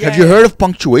 but it's Like, yeah, have you yeah. heard of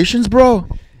punctuations, bro?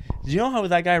 Do you know how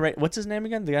that guy write? What's his name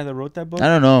again? The guy that wrote that book? I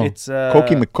don't know. It's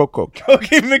Cokie McCoco.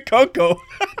 Cokie McCoco.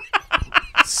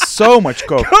 So much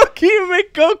coke. Cokie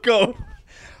McCoco.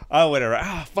 Oh, whatever.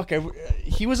 Ah, fuck.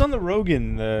 He was on the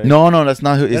Rogan. No, that's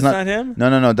not who. He's That's not him?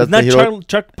 No. That's Not the hero.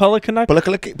 Chuck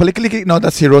Palahniuk? No,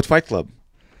 that's he wrote Fight Club.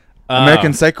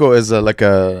 American Psycho is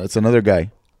it's another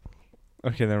guy.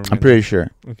 Okay, never mind. I'm pretty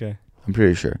sure. Okay.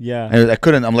 Yeah. And I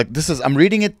couldn't. I'm like, I'm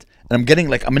reading it, and I'm getting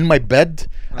like, I'm in my bed.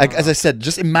 Like as I said,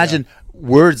 just imagine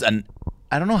words, and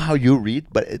I don't know how you read,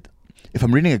 but if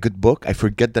I'm reading a good book, I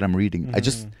forget that I'm reading.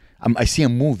 I see a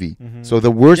movie, so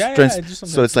the words Yeah,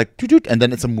 so it's like toot, and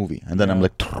then it's a movie, and then I'm Yeah.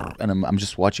 like, and I'm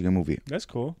just watching a movie. That's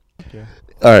cool. Okay.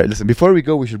 All right, listen. Before we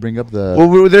go, we should bring up the.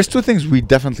 Well, there's two things we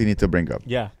definitely need to bring up.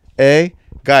 Yeah.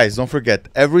 Guys, don't forget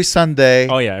every Sunday.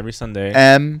 Oh, yeah. Every Sunday.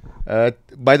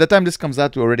 By the time this comes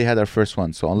out, we already had our first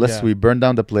one. So unless Yeah. we burn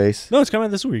down the place, No, it's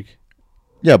coming this week.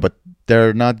 yeah, but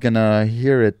they're not gonna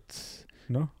hear it.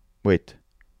 No? Wait.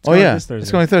 It's Oh coming yeah, this Thursday.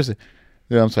 it's coming Thursday.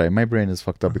 Yeah, I'm sorry, my brain is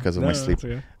fucked up because of my No, sleep.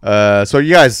 that's okay. So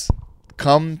you guys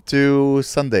come to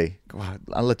Sunday. God,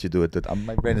 I'll let you do it. Dude.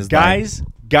 My brain is dying.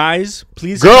 Guys,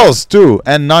 please. Girls too,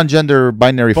 and non-gender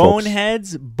binary folks.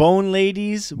 Boneheads, bone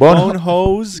ladies, Bone- bone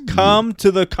hoes, come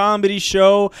to the comedy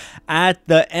show at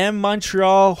the M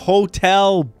Montreal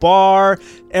Hotel Bar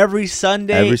every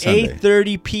Sunday, Every Sunday.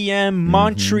 8:30 p.m.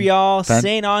 Montreal, Fan-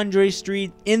 St. Andre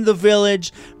Street in the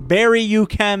Village, Barrie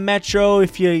UQAM Metro.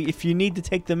 If you need to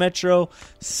take the Metro,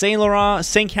 Saint Laurent,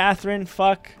 Saint Catherine,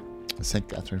 fuck. St.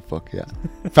 Catherine, fuck yeah.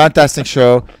 Fantastic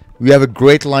show. We have a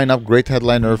great lineup, great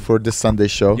headliner for this Sunday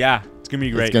show. Yeah, it's gonna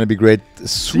be great. It's gonna be great. Secret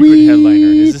Sweet headliner.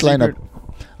 Is it lineup. secret?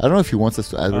 I don't know if he wants us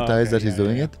to advertise okay, that he's yeah,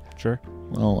 doing yeah. it. Sure.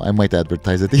 Well, I might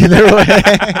advertise it either way.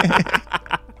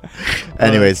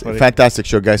 Anyways, funny. fantastic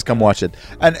show, guys. Come watch it.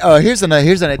 And here's an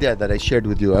idea that I shared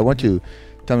with you. I want you to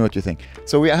tell me what you think.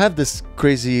 So I have this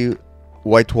crazy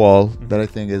white wall that I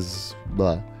think is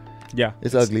blah. Yeah,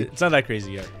 It's ugly. It's not that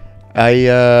crazy yet.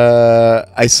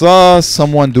 I saw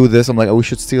someone do this. I'm like, oh, we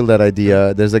should steal that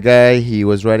idea. There's a guy. He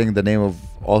was writing the name of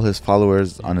all his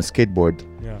followers on a skateboard.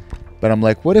 Yeah. But I'm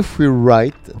like, what if we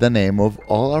write the name of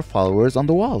all our followers on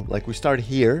the wall? Like we start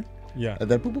here, Yeah. and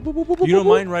then boop, boop, boop, boop, boop, You don't boop,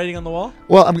 boop. mind writing on the wall?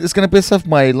 Well, it's gonna piss off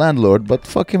my landlord, but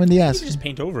fuck him in the You ass. can just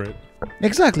paint over it.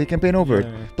 Exactly, campaign over Yeah.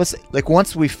 it. Plus, like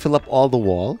once we fill up all the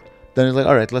wall, then it's like,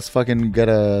 all right, let's fucking get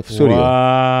a studio.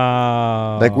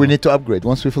 Wow. Like we need to upgrade.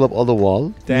 Once we fill up all the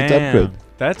wall, we need to upgrade. Damn.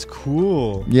 That's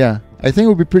cool. Yeah, I think it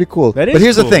would be pretty cool. That But is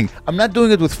here's the cool. thing: I'm not doing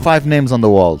it with 5 names on the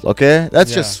walls. Okay, that's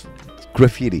Yeah. just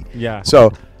graffiti. Yeah.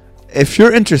 So, if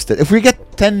you're interested, if we get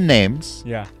 10 names,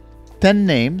 Yeah. 10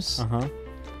 names, Uh-huh.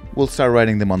 we'll start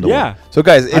writing them on the Yeah. wall. So,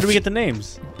 guys, How if do we get the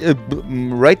names?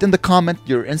 write in the comment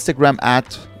your Instagram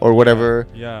at or whatever,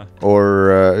 Yeah.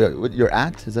 or what your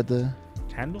at is that the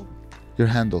Handle? your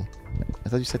handle? I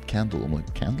thought you said candle. I'm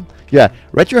like candle. Yeah,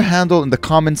 write your handle in the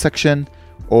comment section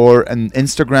or on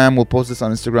Instagram. We'll post this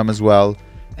on Instagram as well.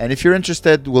 And if you're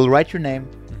interested, we'll write your name,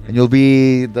 and you'll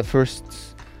be the first.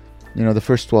 The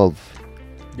first 12.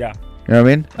 Yeah. You know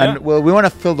what I mean? Yeah. And well, we want to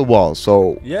fill the wall.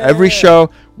 So Yeah, every yeah, yeah. show,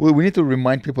 we need to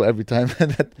remind people every time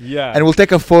that. Yeah. And we'll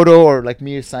take a photo or like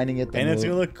me signing it. And it's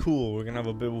we'll- going to look cool. We're going to have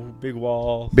a big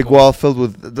wall. big wall filled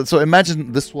with. So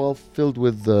imagine this wall filled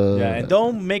with. Yeah, and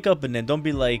don't make up in it. Don't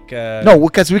be like... No,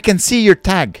 because we can see your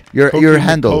tag, your Cokie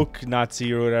handle. Coke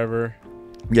Nazi or whatever.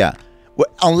 Yeah. Well,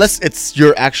 unless it's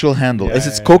your actual handle. Yeah, If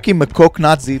it's yeah, Cokie McCoke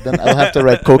Nazi, then I'll have to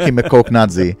write Cokie McCoke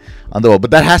Nazi on the wall.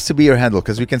 But that has to be your handle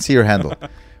because we can see your handle.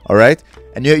 All right,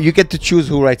 and you get to choose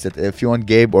who writes it. If you want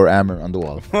Gabe or Amr on the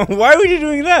wall. Why were you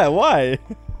doing that? Why?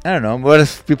 I don't know. What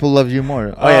if people love you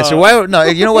more? Oh yeah. So why? No.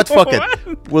 You know what? Fuck it.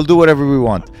 We'll do whatever we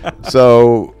want.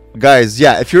 So guys,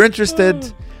 yeah. If you're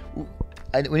interested,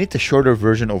 we need the shorter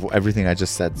version of everything I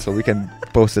just said, so we can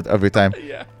post it every time.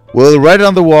 Yeah. We'll write it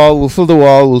on the wall. We'll fill the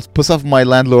wall. We'll piss off my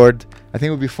landlord. I think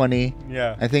it would be funny.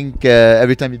 Yeah. I think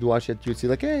every time you'd watch it, you'd see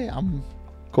like, hey, I'm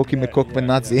Koki McCookman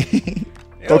Nazi.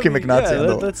 Koki McNazi.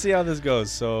 Yeah, let's see how this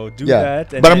goes. So do Yeah.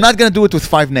 that. But I'm not gonna do it with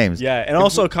 5 names. Yeah, and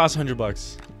also it costs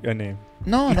 $100. Your name.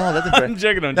 No, that's I'm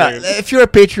joking. I'm Nah, joking. if you're a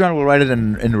Patreon, we'll write it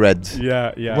in red.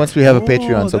 Yeah. Once we have a Oh,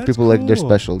 Patreon, so that's people like they're cool.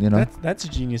 special, you know. That's a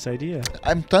genius idea.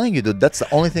 I'm telling you, dude, that's the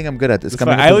only thing I'm good at. It's It's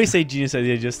coming. fine. I always say genius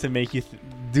idea just to make you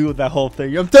do that whole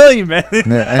thing. I'm telling you, man.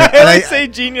 and I always say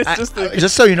genius just to.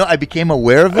 just so you know, I became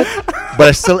aware of it, but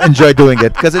I still enjoy doing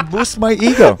it because it boosts my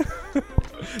ego.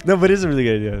 No, but it's a really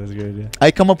good idea. That's a good idea.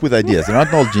 I come up with ideas. I'm not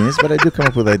an old genius, but I do come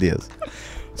up with ideas.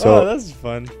 So So that's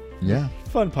fun. yeah,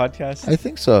 Fun podcast. I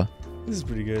think so. This is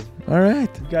pretty good. All right,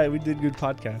 We did good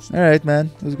podcast. all right, man.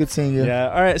 It was good seeing you.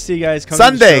 Yeah. All right. See you guys. Come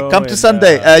Sunday, to the show come to and,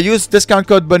 Sunday. Use discount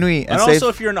code Banui and save. also,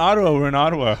 if you're in Ottawa, we're in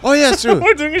Ottawa. Oh yeah, it's true.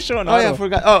 We're doing a show in Oh Ottawa. yeah, I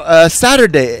forgot. Oh,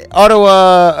 Saturday,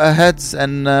 Ottawa heads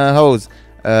and hoes.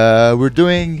 We're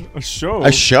doing A show.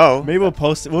 a show. Maybe we'll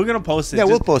post it. We're gonna post it. Yeah,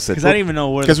 we'll post it. Because I don't even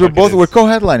know where. Because we're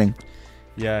co-headlining.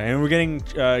 Yeah, and we're getting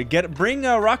bring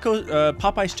Rocco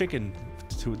Popeye's chicken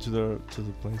to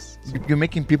the place. You're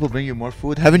making people bring you more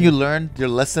food. Haven't you learned your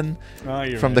lesson Oh,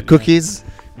 you're from right, the cookies?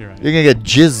 You're right. You're gonna get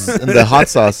jizz in the hot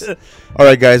sauce. All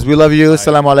right, guys. We love you. Bye.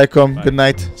 Assalamu alaikum. Bye. Good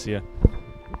night. See ya.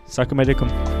 Assalamu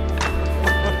alaikum.